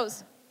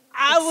weirdos?"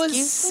 I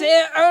was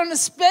sent on a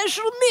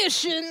special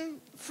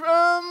mission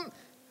from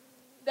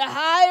the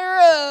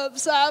higher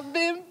ups. I've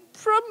been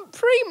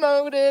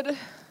promoted.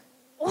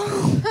 I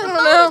don't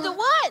know. To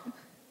what?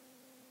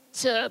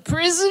 To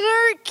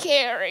prisoner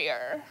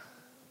carrier.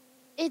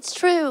 It's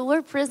true.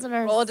 We're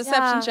prisoners. Roll a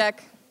deception Yeah.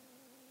 check.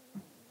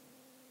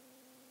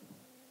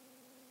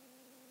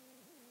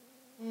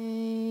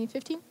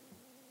 15?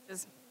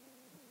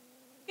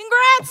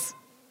 Congrats!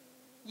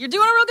 You're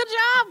doing a real good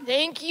job.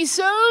 Thank you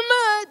so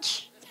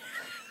much.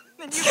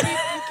 And you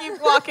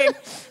keep walking,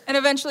 and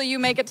eventually you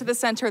make it to the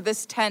center.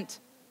 This tent,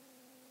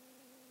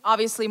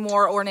 obviously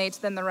more ornate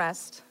than the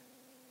rest.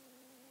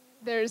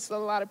 There's a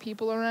lot of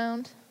people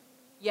around.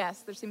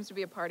 Yes, there seems to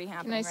be a party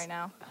happening right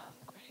now.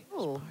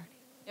 Ooh, You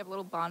have a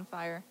little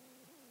bonfire.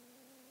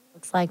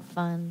 looks like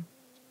fun.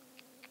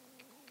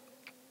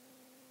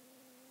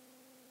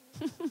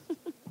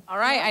 All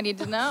right, I need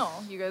to know.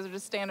 You guys are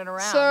just standing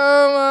around.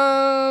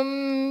 So,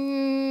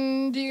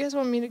 do you guys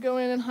want me to go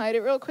in and hide it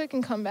real quick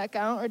and come back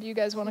out, or do you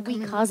guys want to come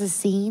We in? cause a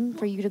scene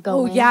for you to go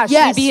Oh, in. yeah.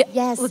 Yes, Should we be,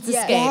 yes, let's yes,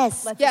 escape.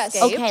 yes. Let's Yes.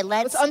 escape. Okay,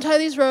 Let's let's. untie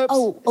these ropes.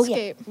 Oh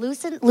yeah. Escape.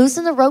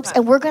 Loosen the ropes,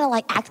 and we're gonna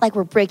like act like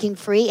we're breaking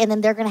free, and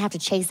then they're gonna have to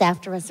chase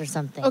after us or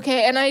something.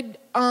 Okay, and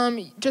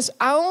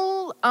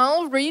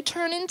I'll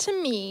return into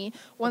me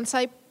once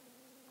I.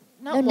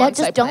 Not No, once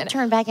just I don't plan it.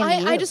 turn back into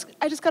I you.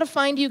 just gotta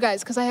find you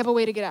guys because I have a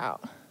way to get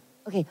out.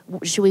 Okay,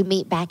 should we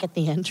meet back at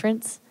the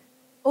entrance?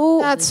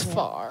 Oh, That's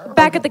far.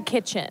 back at the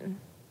kitchen.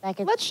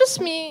 Back at. Let's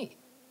just meet.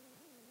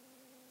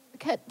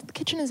 The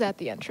kitchen is at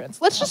the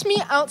entrance. Let's just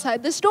meet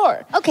outside this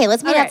door. Okay,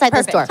 let's meet Okay, outside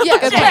perfect. this door.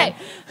 Yes, Okay. right.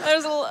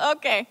 There's a little,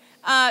 okay.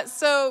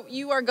 So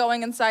you are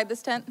going inside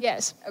this tent?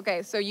 Yes.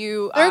 Okay, so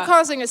you... They're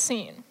causing a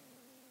scene.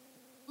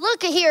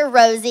 Look here,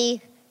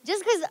 Rosie.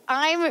 Just because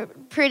I'm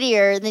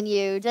prettier than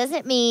you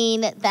doesn't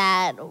mean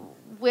that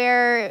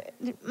we're.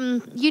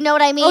 You know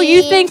what I mean? Oh,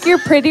 you think you're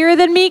prettier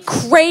than me?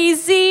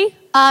 Crazy?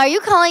 Are you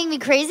calling me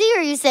crazy, or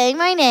are you saying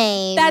my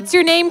name? That's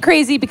your name,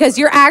 Crazy, because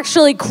you're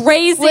actually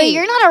crazy. Wait,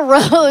 you're not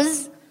a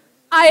rose.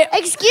 I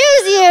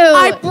Excuse you.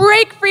 I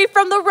break free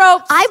from the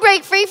ropes I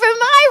break free from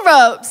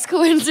my ropes,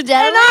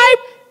 coincidentally. and I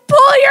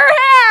pull your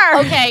hair.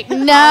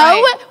 Okay. No,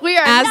 all right. we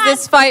are As not.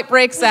 this fight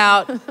breaks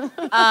out,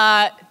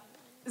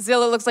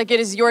 Zilla, looks like it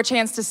is your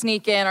chance to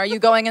sneak in. Are you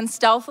going in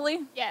stealthily?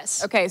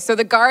 Yes. Okay, so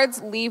the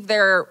guards leave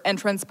their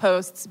entrance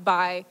posts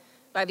by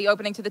the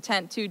opening to the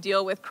tent to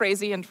deal with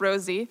Crazy and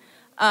Rosie.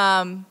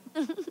 And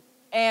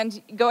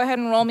go ahead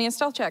and roll me a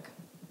stealth check.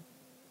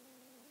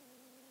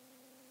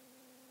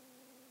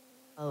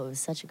 Oh,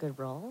 such a good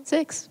roll.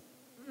 6.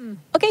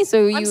 Okay,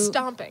 so I'm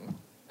stomping.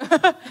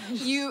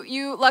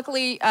 you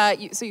luckily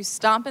so you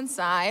stomp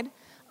inside.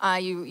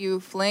 You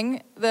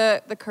fling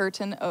the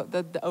curtain,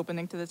 the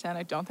opening to the tent.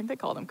 I don't think they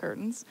call them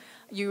curtains.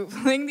 You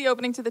fling the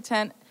opening to the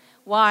tent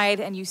wide,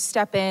 and you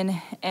step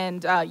in,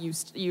 and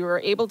you are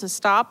able to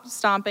stop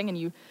stomping, and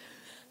you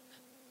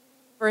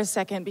for a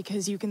second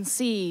because you can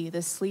see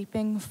the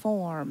sleeping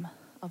form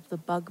of the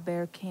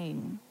Bugbear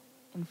King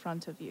in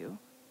front of you.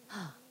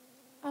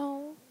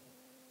 Oh.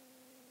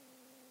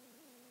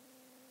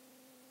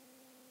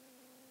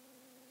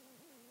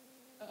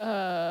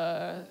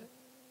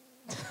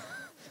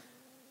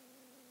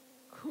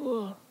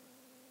 Cool.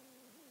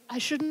 I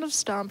shouldn't have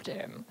stomped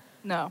in.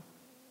 No.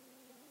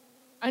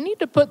 I need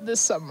to put this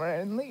somewhere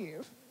and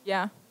leave.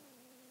 Yeah.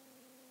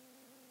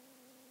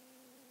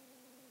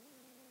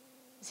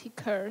 Is he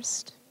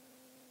cursed?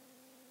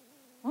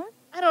 What?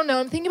 I don't know.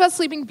 I'm thinking about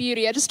Sleeping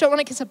Beauty. I just don't want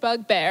to kiss a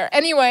bugbear.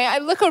 Anyway, I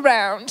look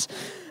around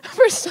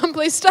for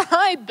someplace to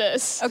hide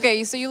this.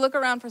 Okay, so you look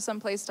around for some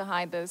place to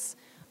hide this,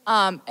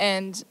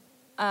 and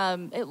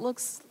it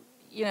looks,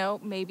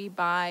 maybe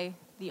by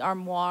the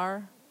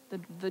armoire,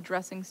 the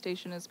dressing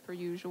station as per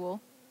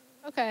usual.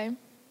 Okay.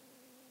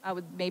 I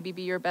would maybe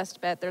be your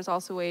best bet. There's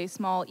also a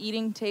small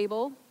eating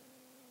table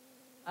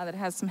that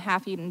has some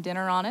half-eaten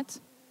dinner on it.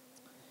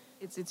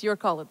 It's your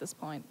call at this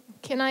point.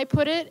 Can I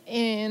put it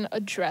in a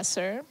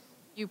dresser?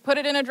 You put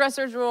it in a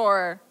dresser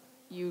drawer.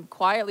 You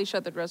quietly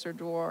shut the dresser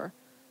drawer.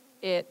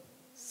 It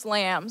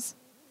slams.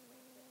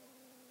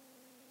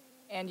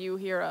 And you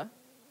hear a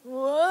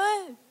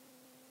What?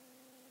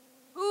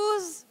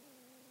 Who's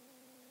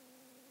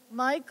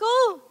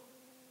Michael?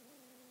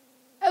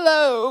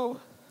 Hello.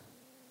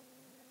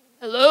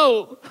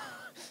 Hello.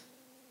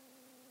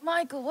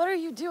 Michael, what are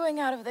you doing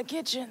out of the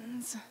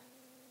kitchens?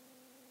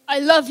 I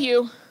love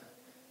you.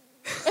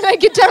 And I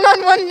get down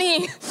on one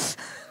knee. You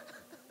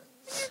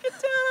get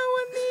down on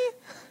one knee.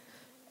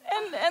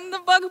 And the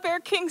Bugbear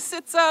King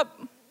sits up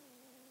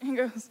and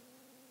goes,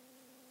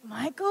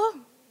 Michael?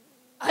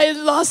 I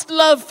lost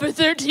love for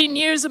 13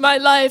 years of my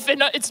life,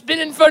 and it's been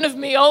in front of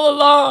me all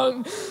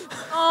along.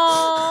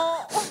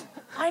 Oh,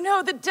 I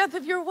know the death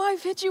of your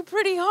wife hit you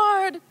pretty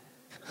hard.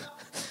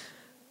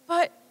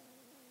 But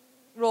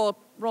roll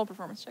a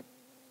performance check.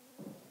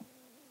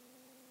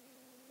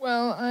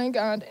 Well, I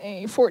got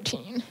a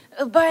 14.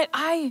 But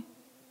I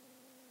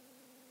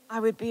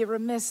would be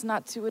remiss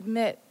not to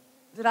admit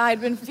that I had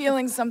been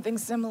feeling something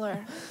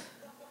similar.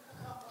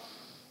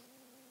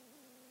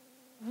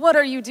 What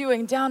are you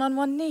doing down on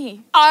one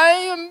knee? I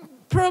am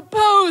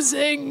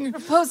proposing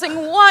Proposing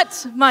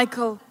what,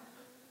 Michael?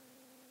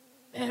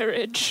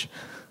 marriage.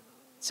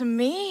 To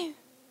me?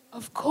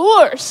 Of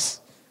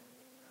course.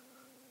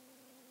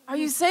 Are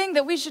you saying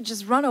that we should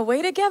just run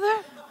away together?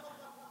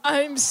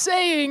 I'm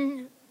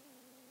saying,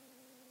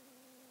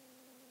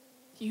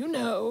 you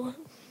know.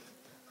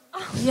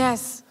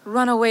 Yes,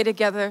 run away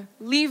together.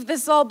 Leave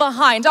this all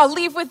behind. I'll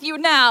leave with you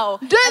now.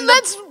 Then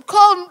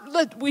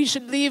we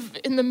should leave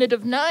in the mid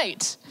of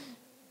night.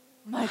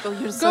 Michael,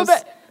 you're Go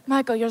back.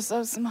 Michael, you're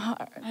so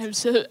smart.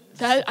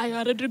 I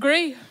got a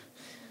degree.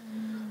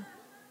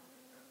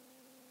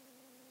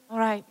 All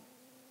right,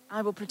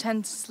 I will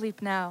pretend to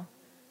sleep now.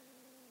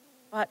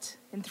 But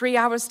in 3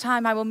 hours'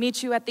 time, I will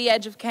meet you at the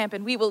edge of camp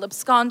and we will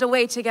abscond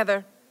away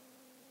together.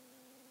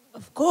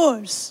 Of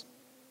course.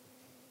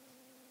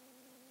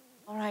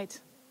 All right,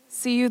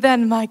 see you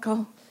then,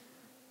 Michael.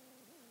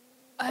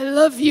 I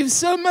love you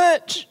so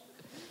much.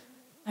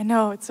 I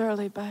know it's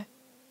early, but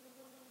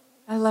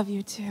I love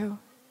you too.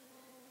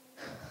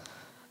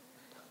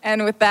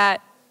 And with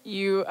that,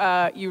 you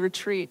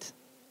retreat,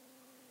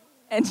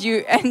 and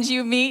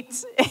you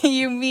meet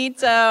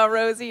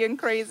Rosie and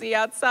Crazy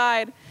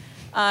outside,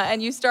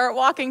 and you start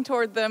walking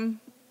toward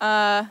them,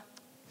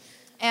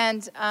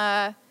 and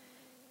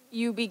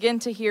you begin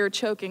to hear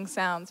choking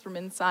sounds from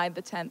inside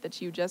the tent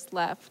that you just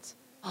left,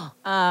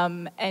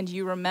 and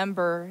you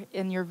remember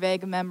in your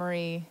vague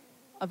memory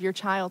of your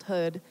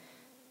childhood.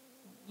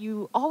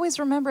 You always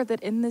remember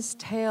that in this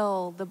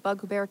tale, the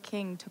Bugbear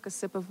King took a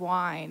sip of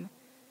wine,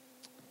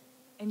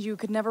 and you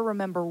could never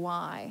remember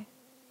why.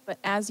 But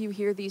as you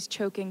hear these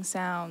choking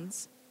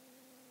sounds,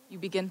 you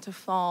begin to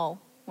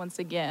fall once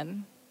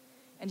again.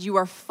 And you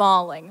are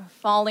falling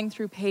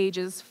through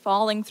pages,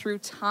 falling through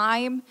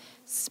time,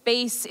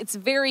 space. It's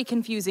very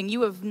confusing.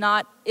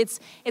 It's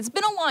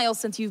been a while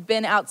since you've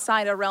been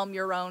outside a realm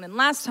your own. And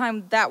last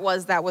time that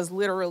was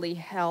literally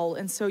hell.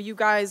 And so you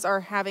guys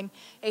are having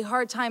a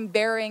hard time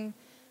bearing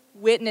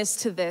witness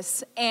to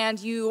this, and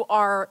you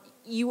are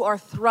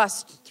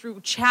thrust through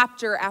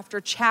chapter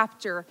after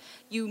chapter.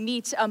 You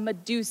meet a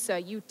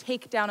Medusa, you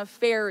take down a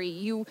fairy,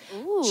 you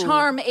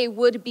charm a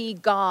would-be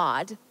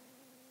god,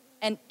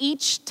 and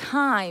each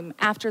time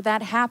after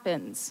that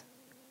happens,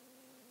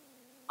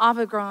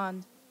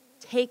 Avagron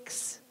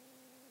takes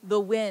the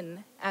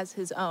win as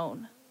his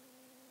own.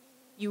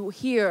 You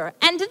hear,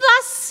 and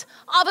thus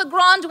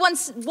Avagron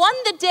won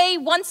the day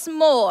once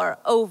more,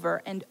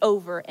 over and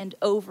over and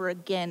over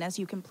again, as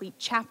you complete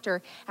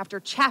chapter after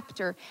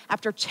chapter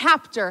after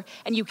chapter,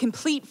 and you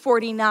complete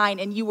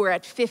 49, and you were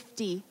at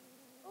 50.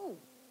 Oh.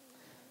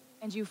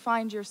 And you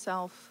find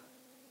yourself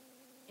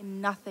in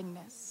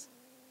nothingness.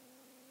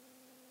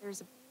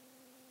 There's a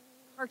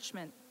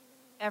parchment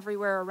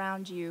everywhere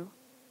around you,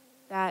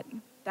 that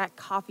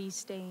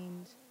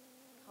coffee-stained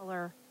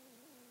color.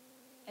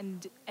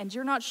 And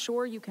you're not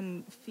sure you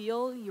can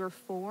feel your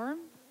form.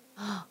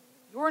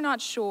 You're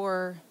not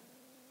sure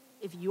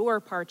if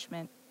you're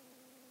parchment.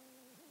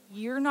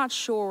 You're not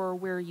sure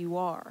where you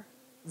are.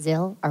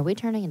 Zill, are we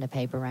turning into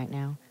paper right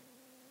now?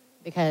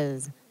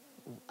 Because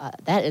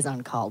that is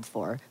uncalled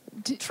for,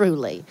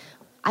 truly.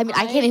 I mean,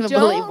 I can't even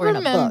believe we're in a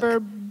book. I don't remember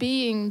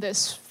being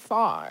this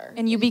far.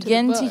 And you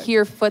begin to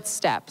hear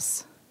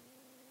footsteps,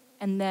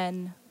 and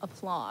then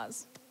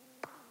applause.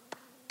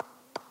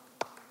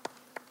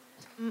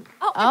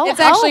 It's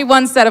actually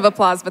one set of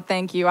applause, but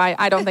thank you.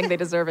 I don't think they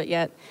deserve it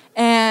yet.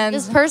 And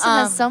This person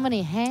has so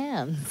many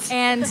hands.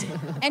 And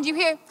you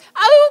hear,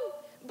 "Oh,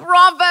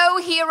 bravo,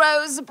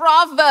 heroes,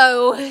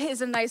 bravo,"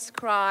 is a nice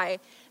cry.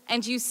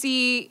 And you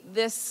see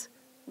this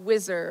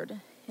wizard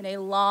in a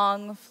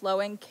long,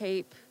 flowing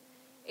cape,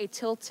 a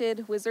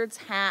tilted wizard's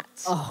hat.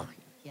 Oh,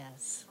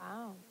 yes.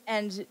 Wow.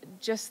 And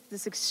just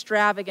this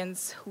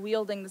extravagance,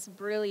 wielding this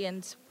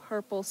brilliant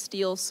purple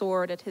steel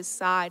sword at his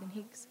side. And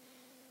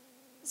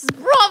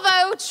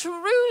Bravo!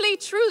 Truly,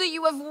 truly,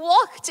 you have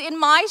walked in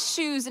my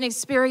shoes and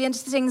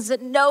experienced things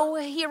that no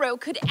hero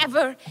could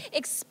ever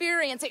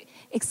experience,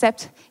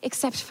 except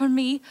for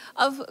me,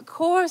 of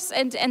course.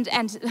 And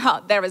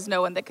there is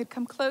no one that could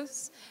come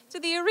close to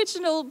the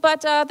original.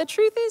 But the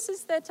truth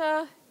is that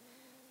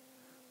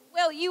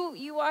well,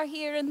 you are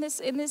here in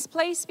this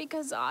place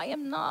because I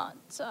am not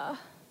so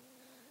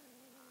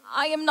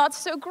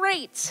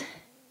great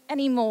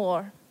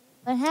anymore.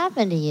 What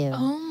happened to you?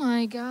 Oh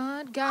my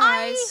God,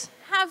 guys.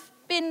 I have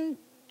been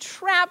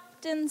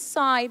trapped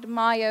inside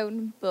my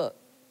own book.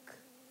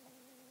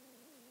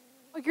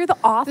 Oh, you're the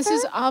author? This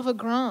is Ava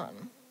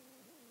Gran.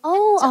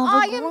 Oh,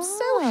 I am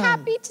so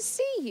happy to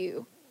see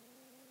you.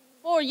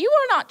 For you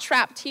are not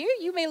trapped here.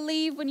 You may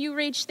leave when you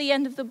reach the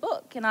end of the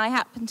book. And I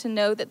happen to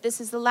know that this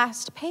is the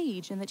last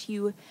page and that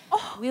you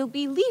will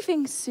be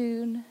leaving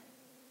soon.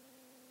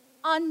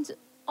 And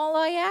all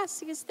I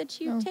ask is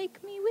that you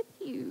take me with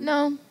you.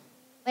 No,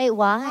 Wait,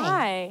 why?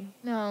 Why?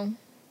 no.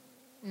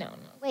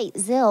 Wait,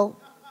 Zill,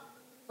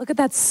 Look at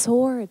that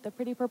sword, the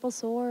pretty purple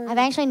sword. I've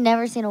actually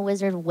never seen a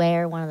wizard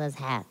wear one of those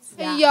hats.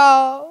 Hey,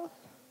 y'all.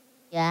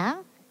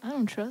 Yeah? I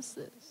don't trust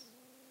this.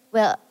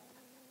 Well,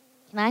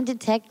 can I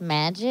detect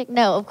magic?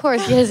 No, of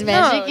course he has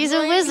magic. He's a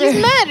wizard.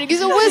 He's magic.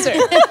 He's a wizard.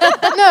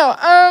 No,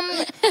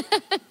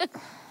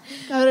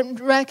 God, I'm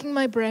racking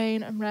my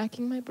brain. I'm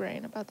racking my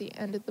brain about the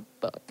end of the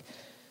book.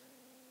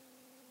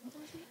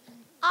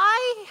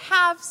 I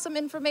have some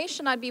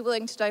information I'd be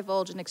willing to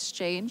divulge in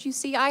exchange. You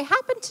see, I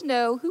happen to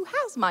know who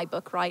has my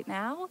book right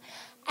now,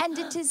 and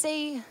it is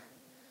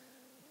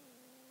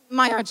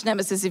my arch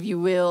nemesis, if you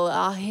will.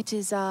 It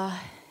is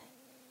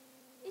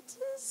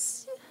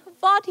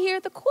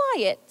Vodhir the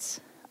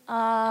Quiet,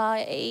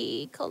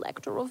 a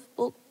collector of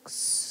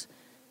books,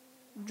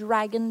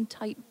 dragon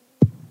type.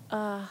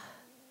 But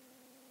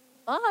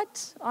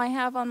I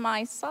have on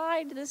my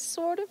side this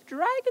sort of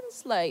dragon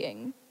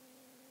slaying.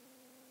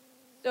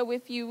 So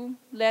if you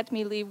let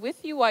me leave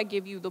with you, I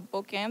give you the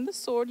book and the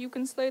sword. You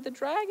can slay the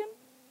dragon.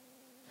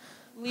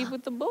 Leave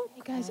with the book.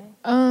 Hey, guys.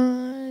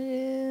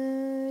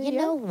 You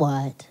know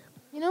what?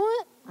 You know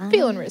what? I'm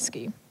feeling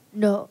risky.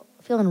 No,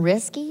 feeling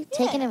risky?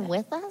 Taking him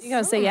with us? You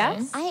gonna say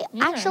yes? I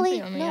Yeah, I'm actually,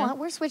 feeling no, it.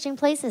 we're switching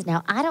places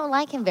now. I don't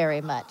like him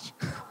very much.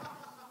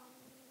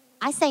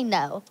 I say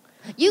no.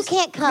 You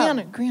can't come.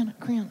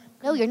 Griana.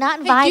 No, you're not Hey,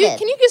 invited.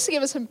 can you just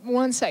give us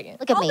 1 second?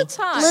 Look at All me. the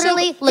time.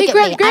 Literally, So- look Hey, at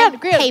Gran- me. Gran- I'm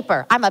Gran-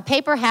 paper. I'm a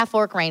paper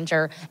half-orc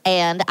ranger,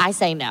 and I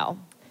say no.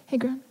 Hey,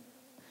 Gran.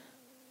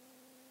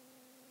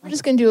 We're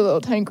just gonna do a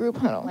little tiny group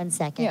huddle. 1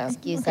 second. Yeah.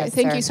 Excuse Okay, us,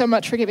 thank sir. you so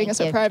much for giving Thank us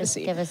you. our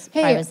privacy. Just give us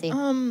Hey, privacy.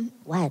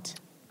 What?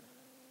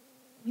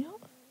 You know,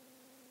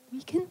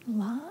 we can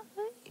lie.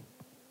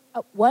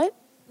 What?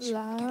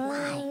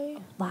 Lie.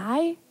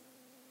 Lie?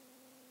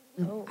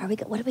 What are we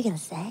gonna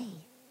say?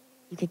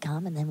 You could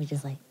come, and then we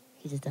just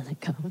he just doesn't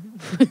come.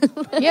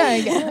 Yeah,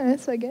 I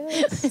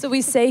guess. So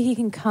we say he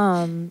can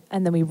come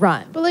and then we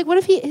run. But like, what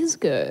if he is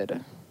good? I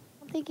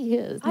don't think he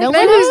is. Can I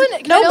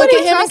look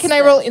at him and can I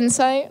roll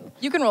insight?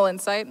 You can roll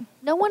insight.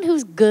 No one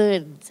who's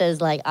good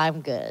says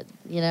I'm good.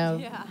 You know?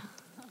 Yeah.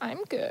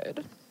 I'm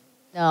good.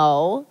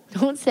 No,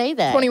 don't say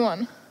that.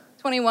 21.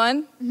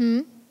 21.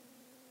 Mm-hmm.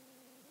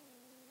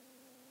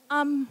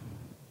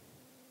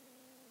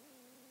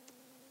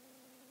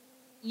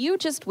 You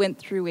just went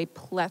through a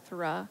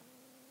plethora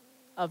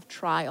of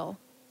trial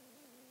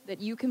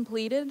that you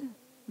completed,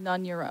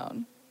 none your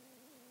own,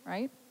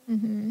 right?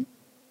 Mm-hmm.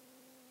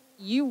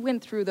 You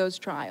went through those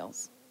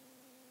trials,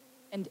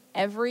 and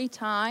every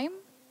time,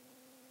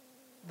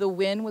 the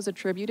win was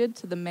attributed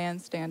to the man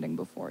standing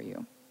before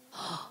you.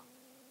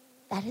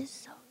 That is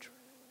so true.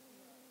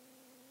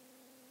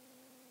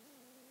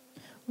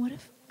 What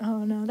if?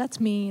 Oh no, that's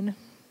mean.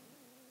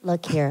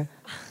 Look here.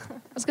 I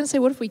was gonna say,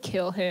 what if we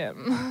kill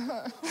him?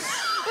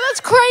 That's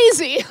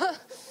crazy.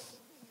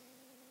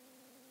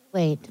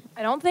 Wait.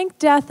 I don't think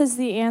death is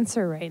the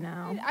answer right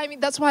now. I mean,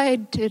 that's why I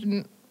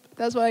didn't.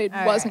 That's why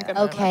I wasn't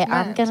gonna. Okay, I'm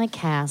recommend. gonna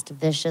cast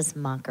vicious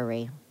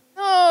mockery.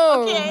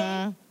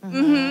 No.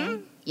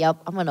 Yep,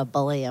 I'm gonna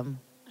bully him.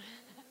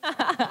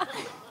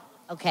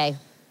 Okay,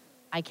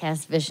 I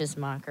cast vicious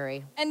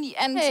mockery. And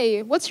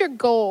Hey, what's your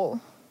goal?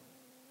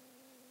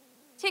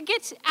 to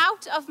get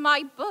out of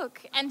my book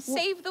and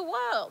save the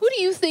world. Who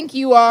do you think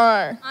you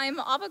are? I'm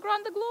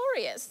Avagron the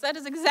Glorious. That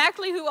is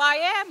exactly who I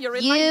am. You're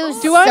in my You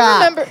book. Do I Suck.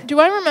 remember? Do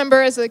I remember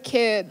as a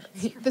kid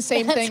the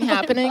same thing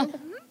happening?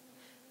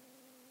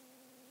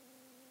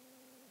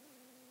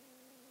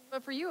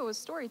 But for you, it was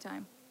story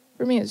time.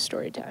 For me, it's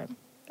story time.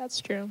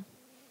 That's true.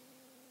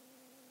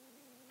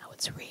 Now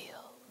it's real.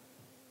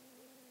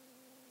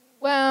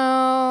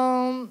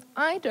 Well,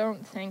 I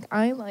don't think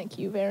I like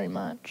you very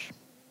much.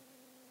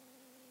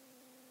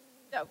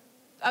 No.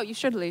 Oh, you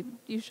surely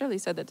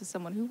said that to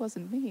someone who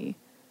wasn't me.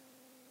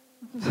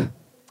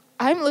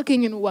 I'm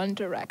looking in one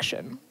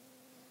direction.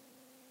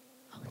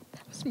 Oh,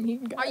 that was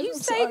mean, guys. Are you I'm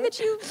saying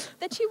sorry.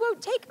 that you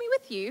won't take me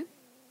with you?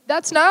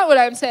 That's not what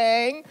I'm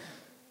saying.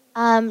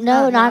 No,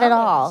 Not not at what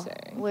I'm all.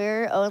 saying.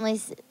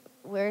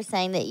 We're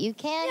saying that you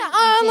can.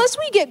 Yeah, unless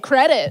we get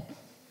credit.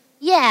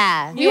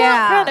 Yeah. You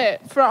Yeah. want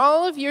credit for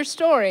all of your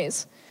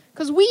stories.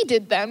 Because we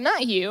did them,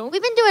 not you.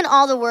 We've been doing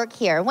all the work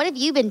here. What have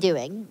you been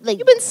doing? Like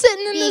You've been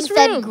sitting in being this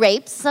fed room.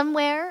 grapes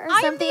somewhere or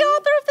I'm something? the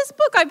author of this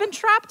book. I've been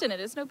trapped in it.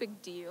 It's no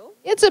big deal.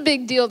 It's a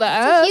big deal to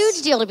It's us. a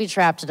huge deal to be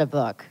trapped in a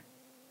book.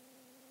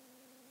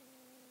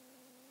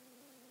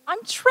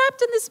 I'm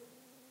trapped in this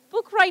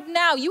book right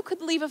now. You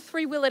could leave a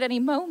free will at any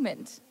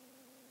moment.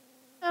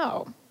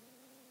 Oh.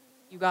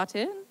 You got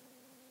in.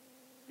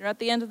 You're at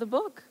the end of the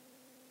book.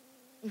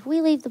 If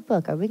we leave the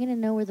book, are we going to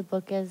know where the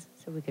book is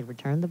so we could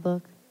return the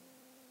book?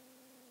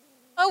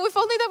 Oh, if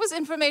only that was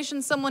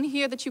information someone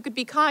here that you could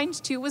be kind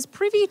to was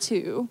privy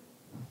to.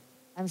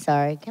 I'm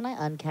sorry. Can I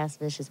uncast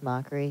Vicious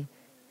Mockery?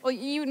 Well,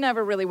 you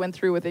never really went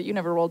through with it. You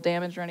never rolled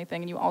damage or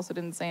anything, and you also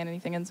didn't say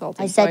anything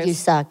insulting. I so said you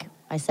suck.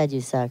 I said you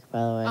suck, by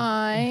the way.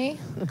 I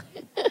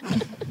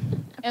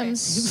am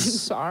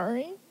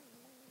sorry.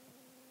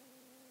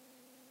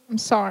 I'm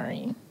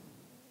sorry.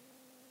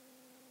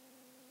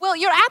 Well,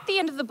 you're at the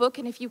end of the book,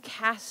 and if you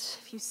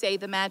say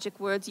the magic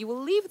words, you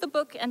will leave the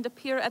book and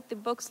appear at the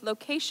book's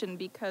location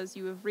because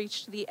you have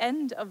reached the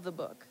end of the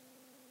book.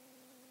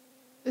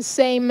 The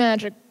same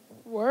magic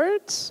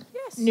words?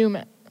 Yes.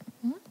 Newman.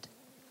 What?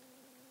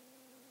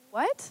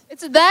 What?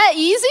 It's that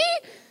easy?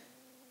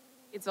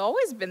 It's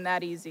always been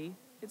that easy.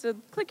 It's a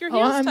click your Oh,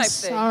 heels I'm type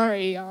thing.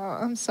 sorry,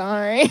 y'all. I'm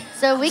sorry.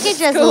 So we could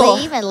just Cool.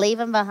 leave and leave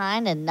him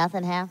behind and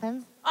nothing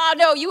happens? Oh,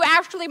 no, you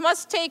actually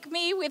must take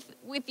me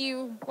with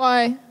you.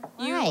 Why?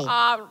 You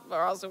Why?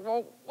 or else it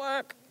won't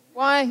work.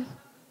 Why?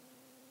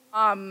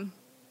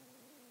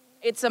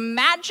 It's a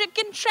magic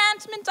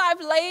enchantment I've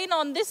lain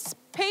on this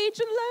page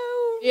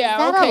alone. Yeah, Is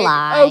that a okay.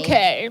 lie?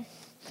 Okay.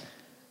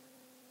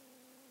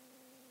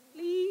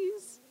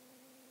 Please.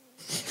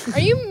 Are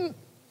you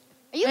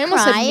Are you I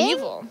almost said crying?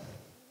 evil.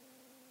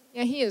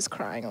 Yeah, he is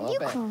crying a Are little you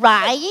bit.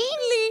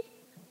 crying?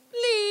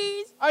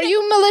 Please. Are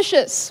you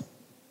malicious?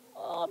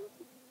 Um,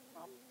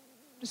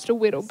 Just a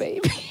widow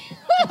baby. Can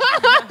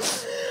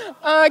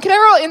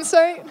I roll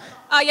insight?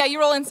 yeah, you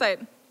roll insight.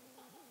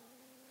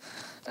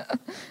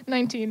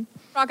 19.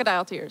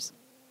 Crocodile tears.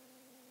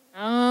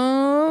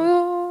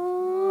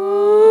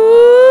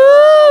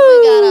 Oh, we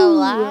got a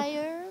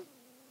liar.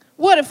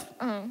 What if?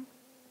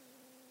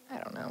 I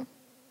don't know.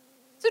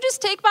 So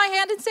just take my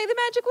hand and say the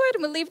magic word,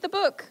 and we'll leave the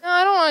book. No,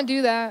 I don't want to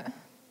do that.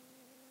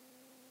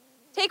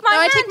 Take my No,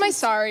 I hand. take my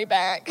sorry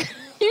back.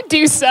 You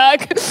do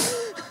suck.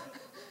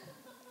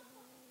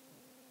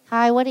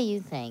 Hi, what do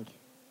you think?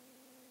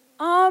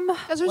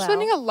 Because we're Well.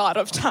 spending a lot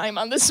of time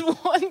on this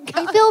one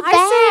guy. I feel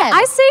bad.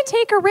 I say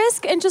take a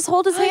risk and just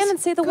hold his hand and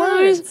say the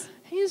words.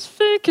 He's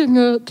faking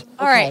it.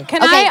 All right.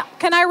 Can Okay.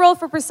 I roll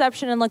for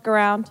perception and look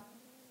around?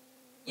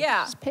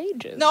 Yeah. It's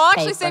pages. No, I'll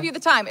actually Paper. save you the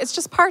time. It's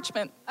just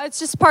parchment. It's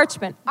just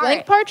parchment. All Blank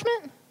right.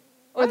 parchment?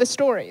 Or the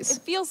stories?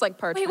 It feels like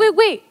parchment.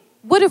 Wait.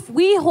 What if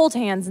we hold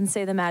hands and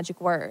say the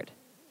magic word?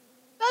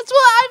 That's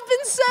what I've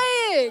been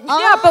saying.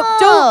 Yeah, but Oh.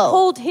 don't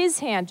hold his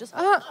hand. Just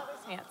hold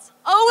his hands.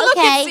 Oh, look,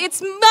 Okay. it's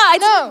No.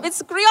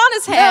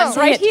 Griana's hands Say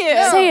right it.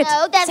 here. Say it.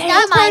 No, that's Say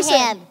not it. my person.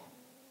 hand.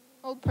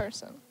 Old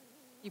person.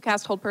 You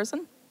cast hold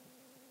person.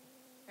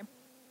 Okay.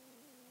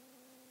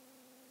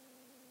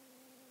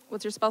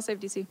 What's your spell save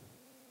DC?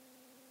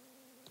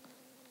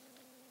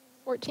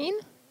 14?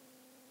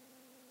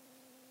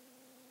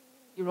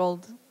 You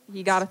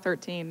got a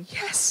 13.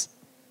 Yes.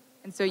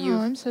 And so Oh,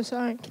 I'm so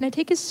sorry. Can I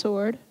take his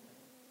sword?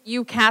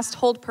 you cast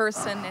hold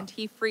person and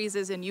he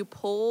freezes and you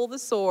pull the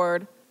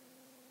sword.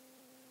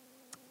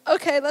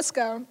 Okay, let's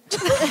go.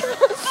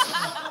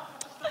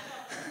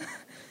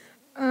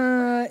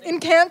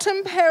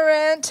 Incantum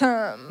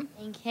parentum.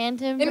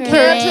 Incantum Incantum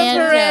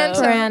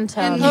parentum.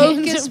 Parentum.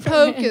 Hocus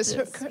pocus.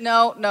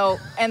 No.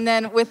 And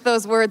then with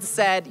those words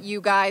said,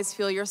 you guys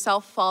feel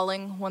yourself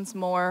falling once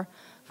more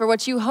for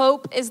what you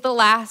hope is the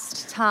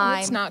last time.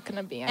 It's not going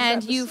to be.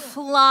 And you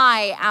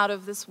fly out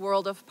of this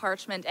world of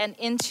parchment and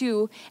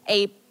into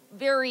a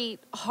very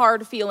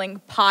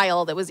hard-feeling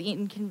pile that was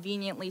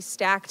inconveniently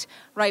stacked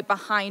right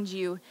behind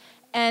you.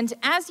 And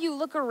as you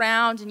look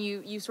around and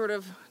you sort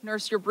of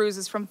nurse your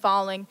bruises from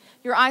falling,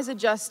 your eyes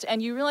adjust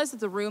and you realize that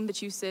the room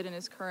that you sit in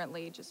is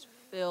currently just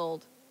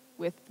filled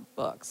with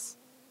books.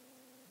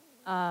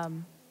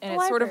 And it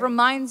sort of library.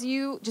 reminds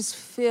you, just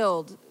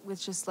filled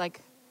with just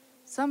like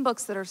some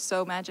books that are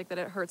so magic that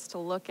it hurts to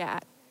look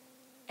at.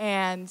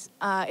 And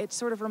it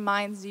sort of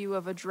reminds you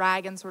of a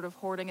dragon sort of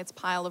hoarding its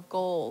pile of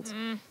gold,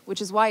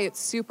 which is why it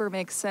super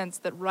makes sense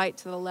that right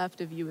to the left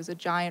of you is a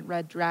giant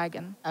red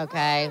dragon.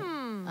 Okay.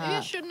 Maybe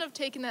I shouldn't have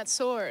taken that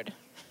sword.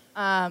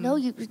 No,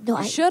 you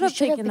should have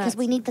taken because that.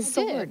 we need the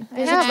sword.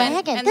 There's Yeah. a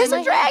dragon. And There's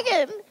then a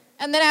dragon.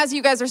 And then as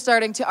you guys are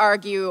starting to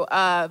argue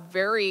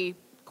very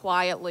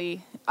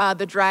quietly,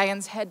 the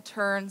dragon's head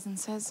turns and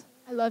says,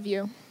 I love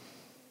you.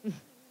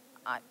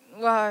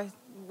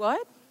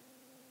 what?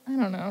 I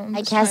don't know. I'm I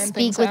just cast trying speak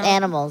things with out.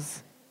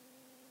 animals.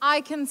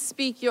 I can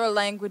speak your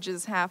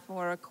languages,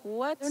 half-orc.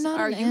 What They're not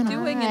are an you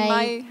animal. doing in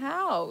my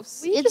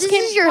house? We This just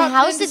came is your popped in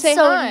house. to It's say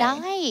so hi.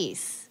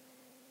 nice.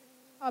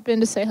 Pop in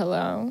to say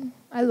hello.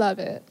 I love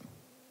it.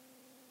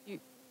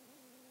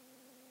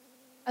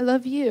 I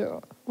love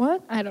you.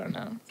 What? I don't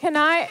know. Can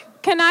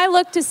I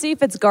look to see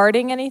if it's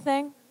guarding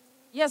anything?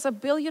 Yes, 1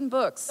 billion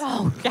books.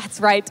 Oh, that's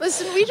right.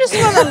 Listen, we just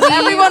want to leave.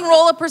 Everyone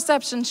roll a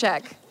perception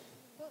check.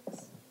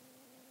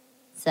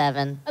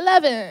 7.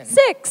 11.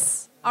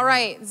 6. All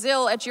right,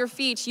 Zill, at your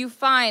feet, you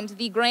find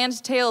the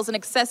grand tales and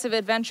excessive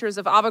adventures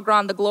of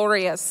Avagron the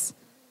Glorious,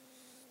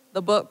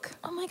 the book.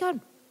 Oh my god.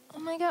 Oh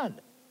my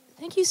god.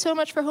 Thank you so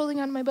much for holding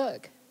on to my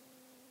book.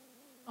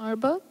 Our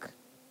book?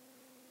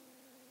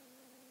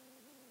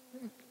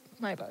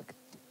 My book.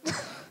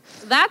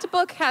 That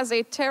book has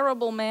a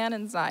terrible man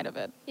inside of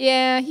it.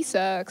 Yeah, he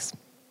sucks.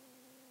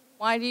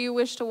 Why do you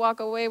wish to walk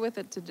away with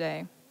it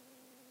today?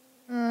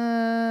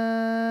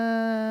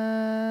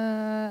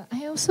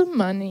 I owe some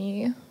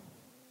money. I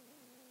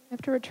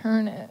have to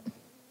return it.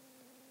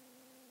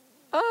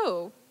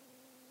 Oh,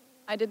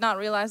 I did not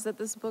realize that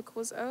this book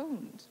was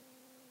owned.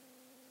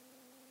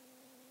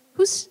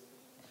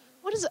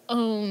 What does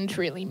owned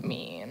really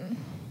mean?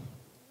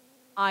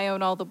 I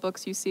own all the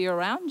books you see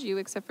around you,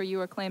 except for you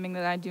are claiming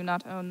that I do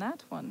not own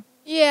that one.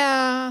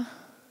 Yeah.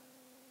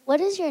 What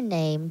is your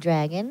name,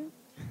 dragon?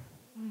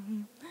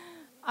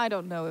 I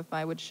don't know if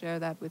I would share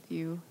that with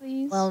you.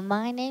 Please. Well,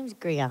 my name's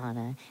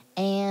Griana,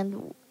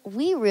 and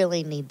we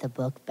really need the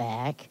book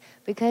back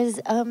because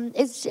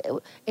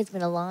it's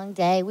been a long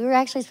day. We were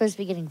actually supposed to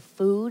be getting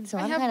food, so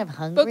I I'm have kind of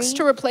hungry. books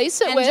to replace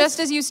it And with. just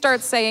as you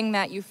start saying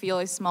that, you feel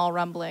a small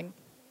rumbling.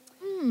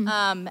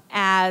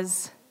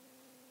 As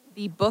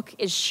the book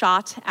is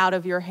shot out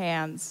of your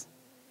hands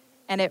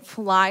and it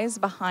flies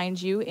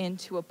behind you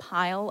into a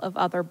pile of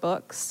other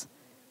books.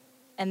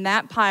 And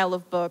that pile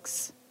of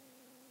books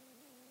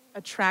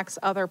attracts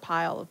other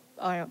piles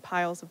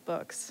of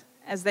books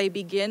as they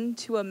begin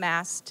to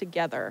amass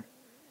together.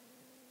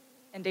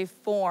 And a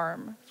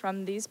form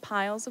from these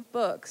piles of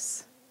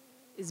books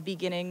is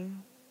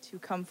beginning to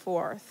come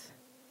forth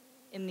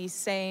in the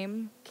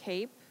same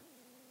cape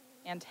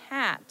and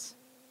hat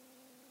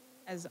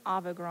as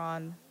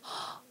Avagron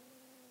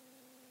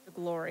the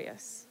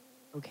Glorious.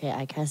 Okay,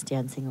 I cast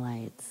dancing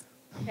lights.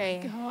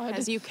 Okay, God.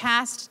 as you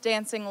cast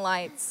dancing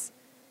lights,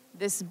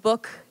 this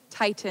book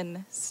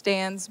titan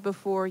stands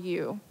before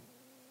you.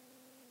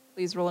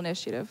 Please roll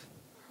initiative.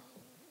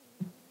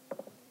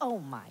 Oh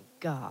my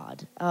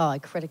god. Oh, I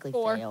critically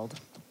 4. failed.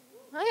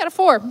 I got a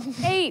 4.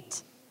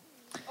 8.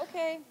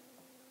 Okay.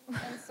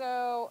 And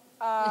so,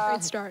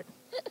 Great start.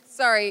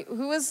 sorry,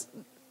 who was...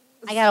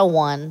 I got a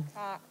 1.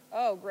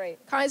 Oh,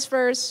 great. Kai's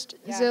first.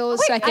 Yeah. Zill is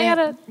Wait, second. I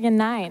got a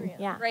 9.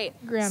 Yeah. Great.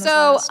 Brianna's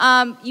So,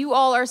 last. you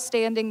all are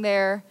standing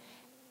there,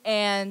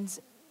 and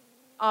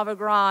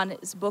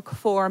Avagron's book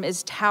form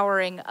is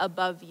towering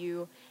above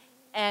you,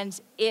 and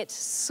it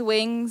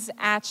swings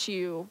at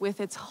you with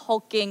its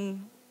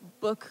hulking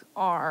book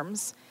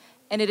arms,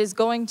 and it is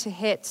going to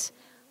hit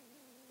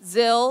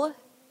Zill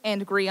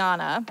and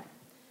Griana.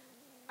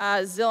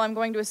 Zill, I'm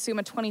going to assume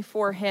a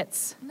 24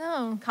 hits.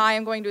 No. Kai,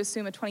 I'm going to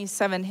assume a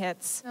 27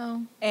 hits.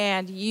 No.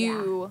 And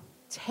you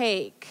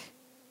take...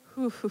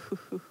 I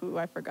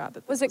forgot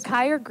that this Was it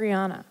Kai or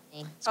Griana?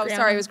 Oh, Griana.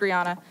 sorry, it was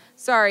Griana.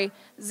 Sorry.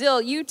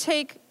 Zill, you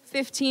take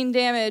 15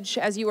 damage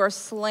as you are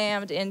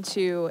slammed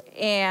into,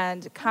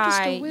 and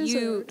Kai,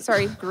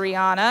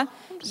 Griana,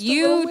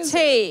 you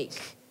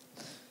take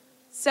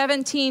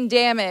 17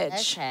 damage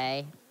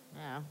Okay.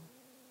 Yeah.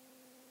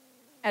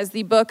 as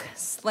the book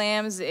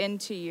slams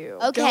into you.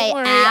 Okay, Don't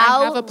worry,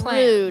 ow, I have a plan.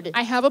 rude.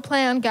 I have a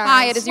plan, guys.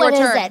 Kai, it is your What is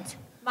turn. it?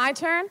 My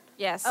turn?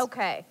 Yes.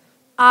 Okay.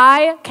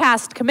 I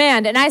cast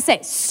command and I say,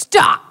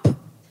 stop.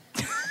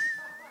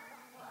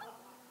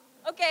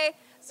 Okay,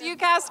 so you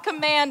cast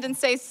command and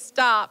say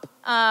stop.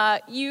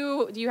 Do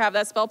you have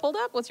that spell pulled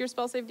up? What's your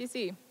spell save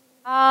DC?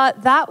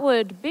 That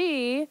would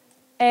be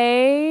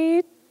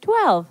a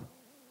 12.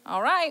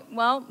 All right,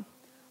 well,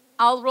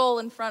 I'll roll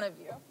in front of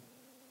you.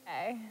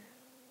 Okay.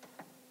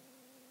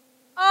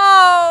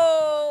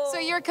 Oh! So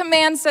your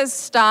command says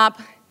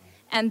stop,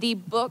 and the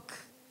book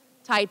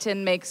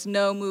titan makes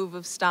no move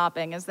of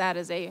stopping, as that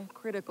is a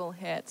critical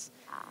hit.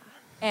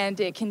 And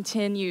it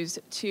continues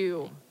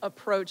to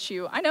approach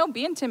you. I know,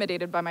 be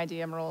intimidated by my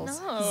DM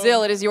rolls. No.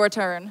 Zill, it is your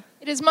turn.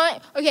 It is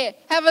my... Okay,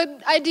 have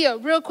an idea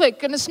real quick.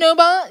 Gonna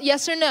snowball it?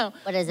 Yes or no?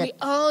 What is it? We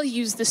all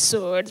use the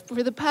sword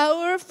for the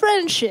power of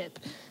friendship.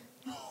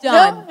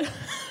 Done. No?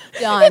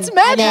 Done. It's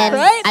magic, I'm in.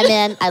 right? I'm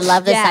in. I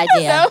love this Yeah.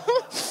 idea.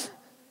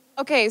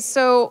 No? Okay,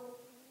 so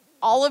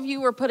all of you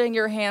were putting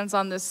your hands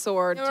on this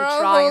sword to We're all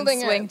try and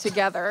holding swing it.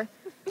 together.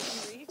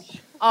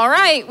 All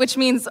right, which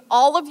means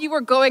all of you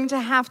are going to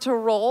have to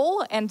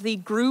roll, and the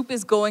group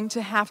is going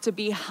to have to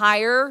be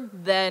higher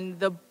than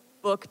the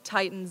book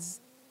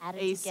titan's Add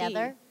it AC.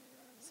 together.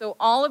 So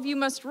all of you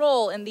must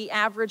roll, and the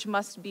average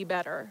must be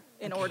better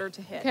in order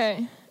to hit.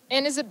 Okay.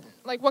 And is it,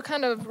 like, what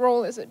kind of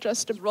roll is it?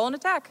 Just a Just roll an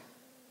attack.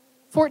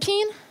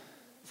 14?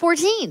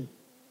 14.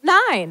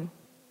 9.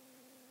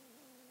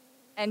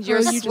 And your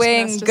Oh, you just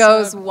swing messed us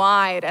goes up.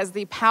 wide as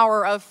the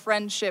power of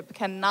friendship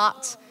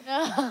cannot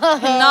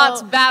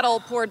not battle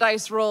poor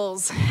dice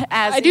rolls.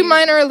 As I do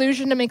minor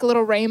illusion to make a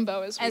little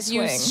rainbow as we as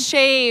swing. you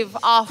shave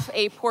off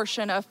a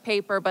portion of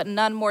paper, but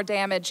none more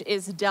damage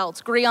is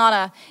dealt.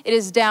 Griana, it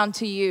is down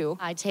to you.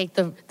 I take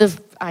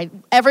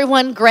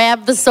everyone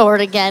grab the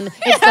sword again.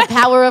 It's the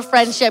power of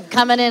friendship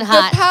coming in The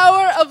hot.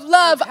 power of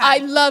love. I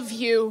love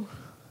you.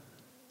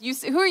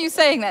 Who are you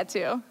saying that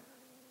to?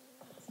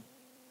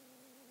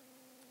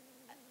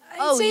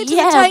 I say it to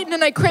the Titan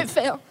and I crit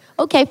fail.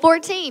 Okay,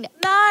 14.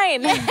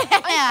 9.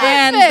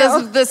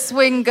 And the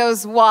swing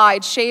goes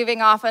wide,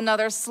 shaving off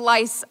another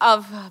slice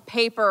of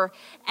paper,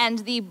 and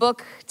the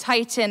book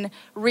Titan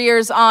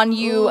rears on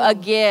you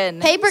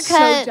again. Paper So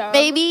cut, dumb.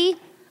 baby.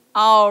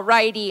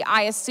 Alrighty,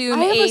 I assume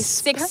I have a a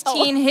spell.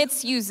 16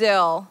 hits you,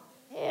 Zill.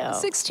 Ew.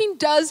 16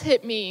 does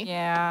hit me.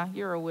 Yeah,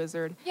 you're a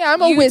wizard. Yeah,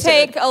 I'm a wizard. You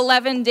take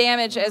 11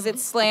 damage as it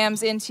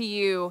slams into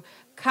you.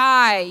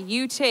 Kai,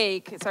 you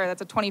take, sorry,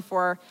 that's a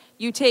 24.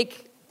 You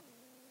take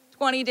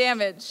 20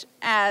 damage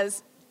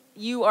as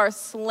you are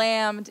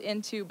slammed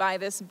into by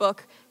this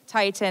book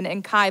Titan.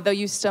 And Kai, though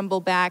you stumble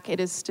back, it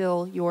is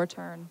still your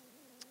turn.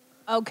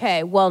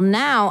 Okay, well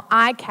now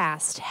I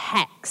cast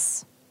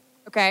Hex.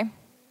 Okay?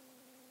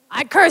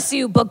 I curse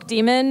you, book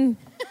demon.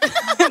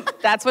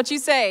 That's what you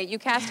say. You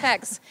cast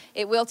Hex.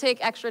 It will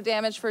take extra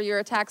damage for your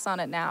attacks on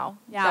it now.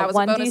 Yeah, that was a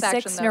bonus 1d6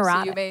 action, though, so you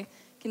neurotic. may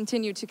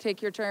continue to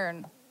take your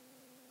turn.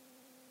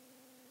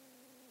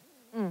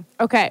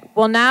 Okay,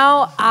 well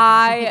now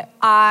I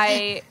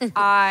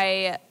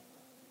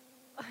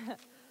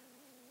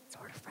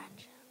Sword of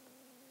friendship.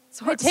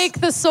 I take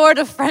the sword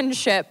of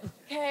friendship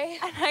Okay.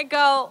 and I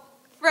go,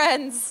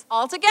 friends.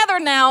 All together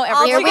now. Here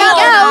Everyone we together.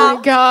 go. Oh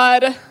my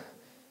God.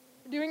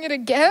 We're doing it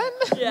again?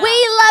 We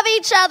love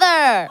each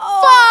other.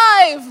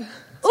 5.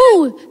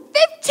 Ooh,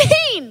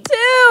 15.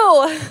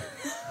 2.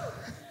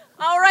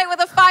 All right,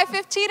 with a 5,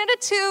 15, and a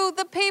 2,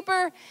 the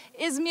paper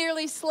is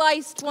merely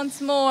sliced once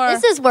more.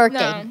 This is working.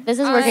 No. This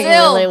is working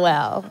Still. really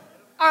well.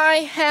 I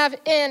have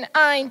an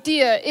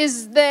idea.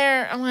 Is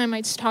there? Why am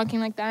I just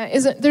talking like that?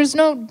 Is it? There's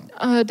no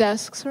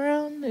desks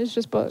around. It's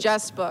just books.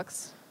 Just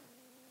books,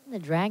 The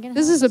dragon.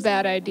 This is a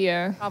bad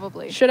idea.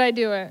 probably. Should I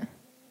do it?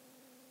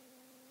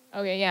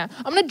 Okay, yeah.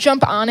 I'm gonna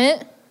jump on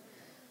it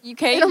You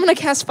and I'm gonna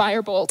cast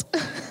Firebolt.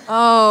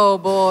 Oh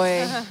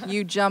boy,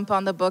 you jump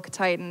on the book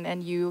Titan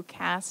and you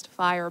cast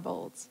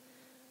firebolts.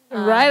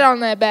 Right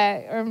on that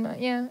back. Or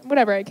yeah,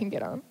 whatever I can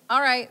get on.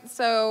 All right,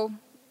 so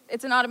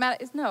it's an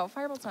automatic. No,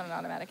 firebolt's not an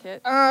automatic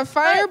hit.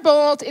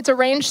 Firebolt. It's a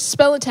ranged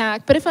spell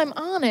attack, but if I'm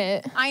on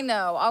it, I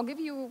know. I'll give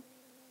you.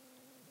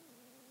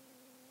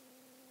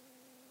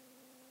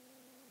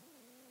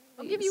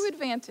 I'll give you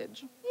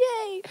advantage.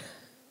 yay.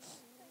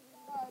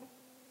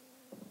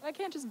 I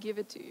can't just give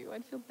it to you.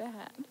 I'd feel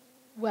bad.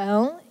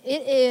 Well,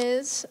 it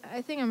is.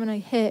 I think I'm gonna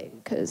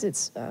hit because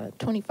it's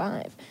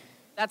 25.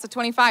 That's a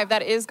 25.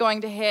 That is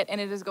going to hit,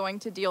 and it is going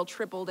to deal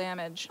triple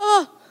damage.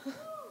 Oh.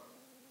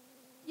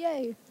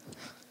 Yay.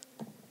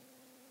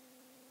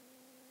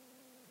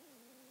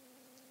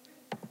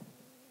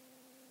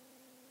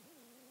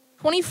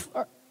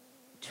 uh,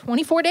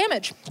 24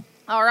 damage.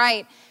 All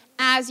right.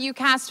 As you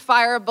cast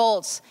fire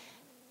bolts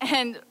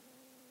and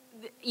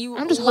you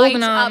I'm just light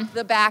holding on. up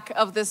the back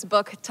of this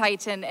book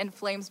Titan and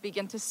flames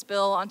begin to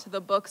spill onto the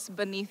books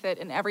beneath it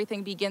and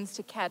everything begins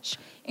to catch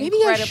Maybe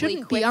I incredibly shouldn't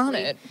quickly. be on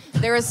it.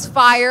 There is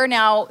fire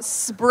now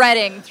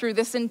spreading through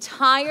this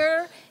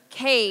entire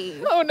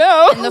cave. Oh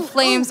no. And the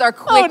flames are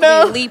quickly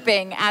no.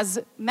 leaping as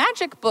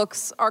magic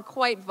books are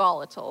quite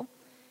volatile.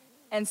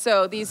 And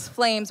so these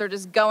flames are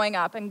just going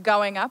up and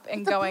going up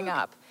and going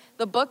up.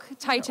 The book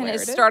Titan where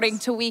is it starting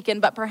is. to weaken,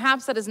 but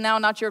perhaps that is now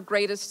not your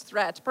greatest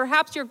threat.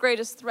 Perhaps your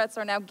greatest threats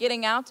are now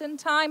getting out in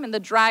time and the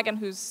dragon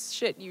whose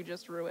shit you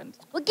just ruined.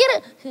 Well,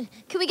 can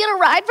we get a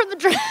ride from the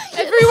dragon?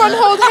 Everyone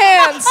hold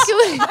hands.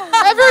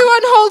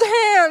 Everyone hold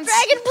hands.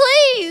 Dragon,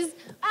 please.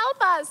 Help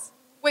us.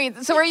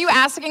 Wait, so are you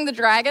asking the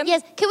dragon?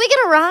 Yes, can we get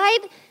a ride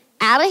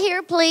out of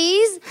here,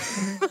 please?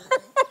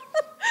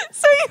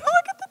 So you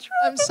look at the dragon.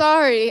 I'm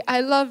sorry.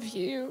 I love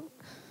you.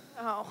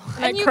 Oh.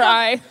 And I you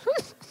cry.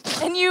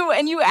 And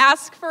you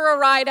ask for a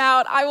ride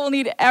out. I will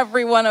need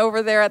everyone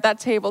over there at that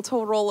table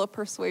to roll a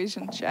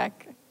persuasion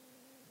check.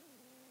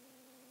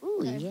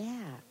 Ooh, yeah.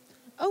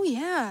 Oh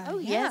yeah. Oh,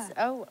 yes.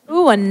 Oh,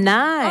 Ooh, a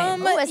 9.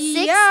 Ooh, a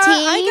 16? Yeah,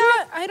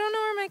 I don't know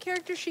where my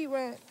character sheet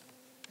went.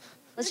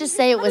 let's just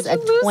say it was a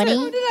Did you lose it? 20.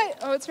 Where did I?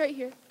 Oh, it's right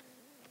here.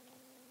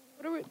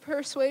 What are we?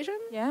 Persuasion?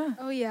 Yeah.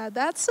 Oh yeah,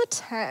 that's a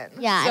 10.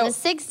 Yeah, So- and a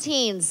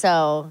 16,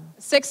 so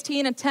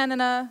 16, a 10,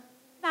 and a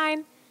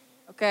 9.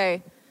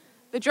 Okay.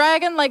 The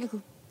dragon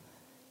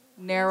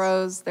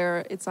narrows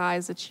its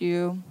eyes at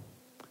you,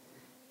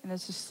 and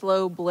it's just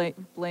slow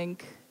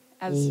blink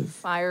as Jeez.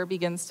 fire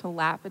begins to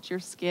lap at your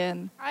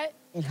skin.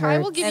 it I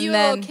will hurts. give And you a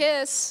then- little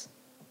kiss.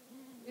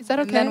 Is that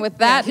okay? And then with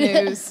that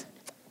news,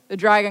 the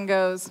dragon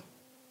goes,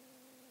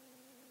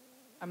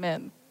 I'm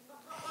in.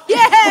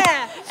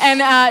 Yeah!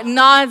 and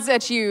nods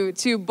at you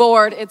to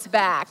board its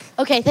back.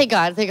 Okay, thank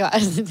God, thank God.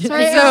 Sorry,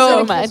 Thank you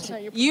so much.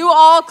 You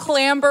all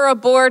clamber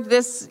aboard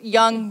this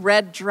young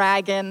red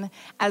dragon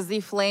as the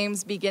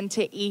flames begin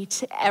to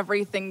eat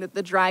everything that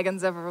the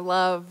dragons ever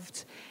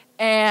loved.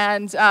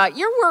 And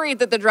you're worried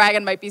that the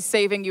dragon might be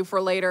saving you for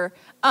later.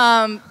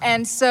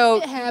 And so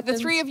the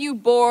three of you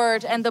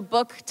board, and the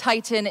book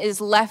Titan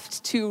is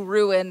left to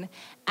ruin,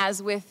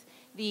 as with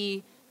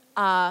the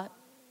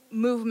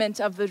movement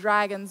of the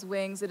dragon's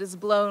wings, it is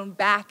blown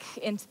back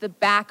into the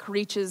back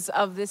reaches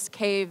of this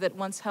cave that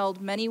once held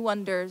many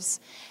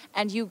wonders.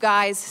 And you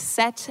guys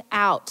set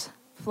out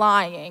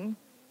flying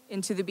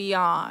into the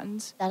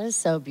beyond. That is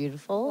so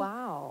beautiful.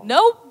 Wow.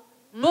 No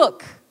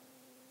book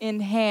in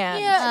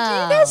hand.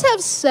 Yeah, do you guys have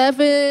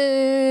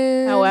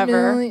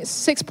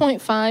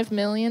 6.5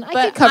 million? I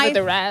But could cover I-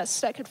 the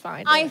rest. I could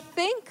find I it.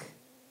 think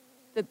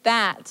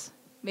that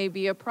may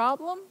be a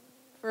problem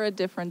for a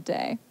different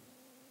day.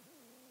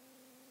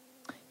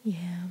 Yeah.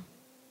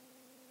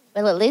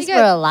 Well, at least You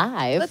guys- we're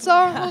alive. Let's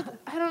all.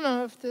 I don't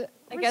know if we're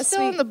guess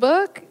still in the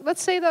book.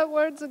 Let's say that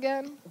words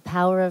again. The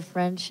power of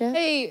friendship.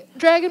 Hey,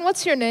 dragon,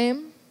 what's your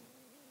name?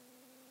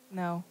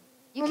 No.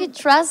 You can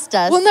trust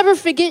us. We'll never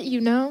forget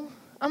you. No,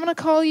 I'm gonna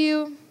call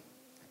you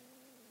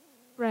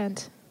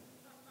Brent.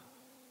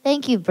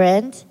 Thank you,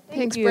 Brent.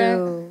 Thanks, you.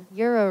 Brent.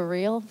 You're a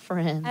real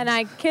friend. And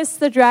I kiss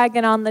the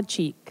dragon on the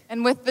cheek.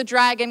 And with the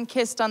dragon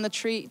kissed on the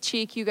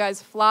cheek, you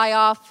guys fly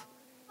off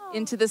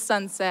into the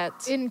sunset.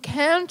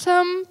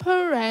 Incantum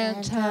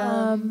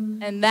parentum.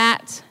 And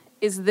that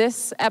is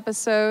this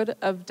episode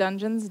of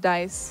Dungeons,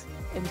 Dice,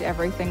 and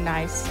Everything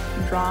Nice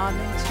drawn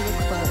to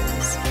a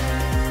close.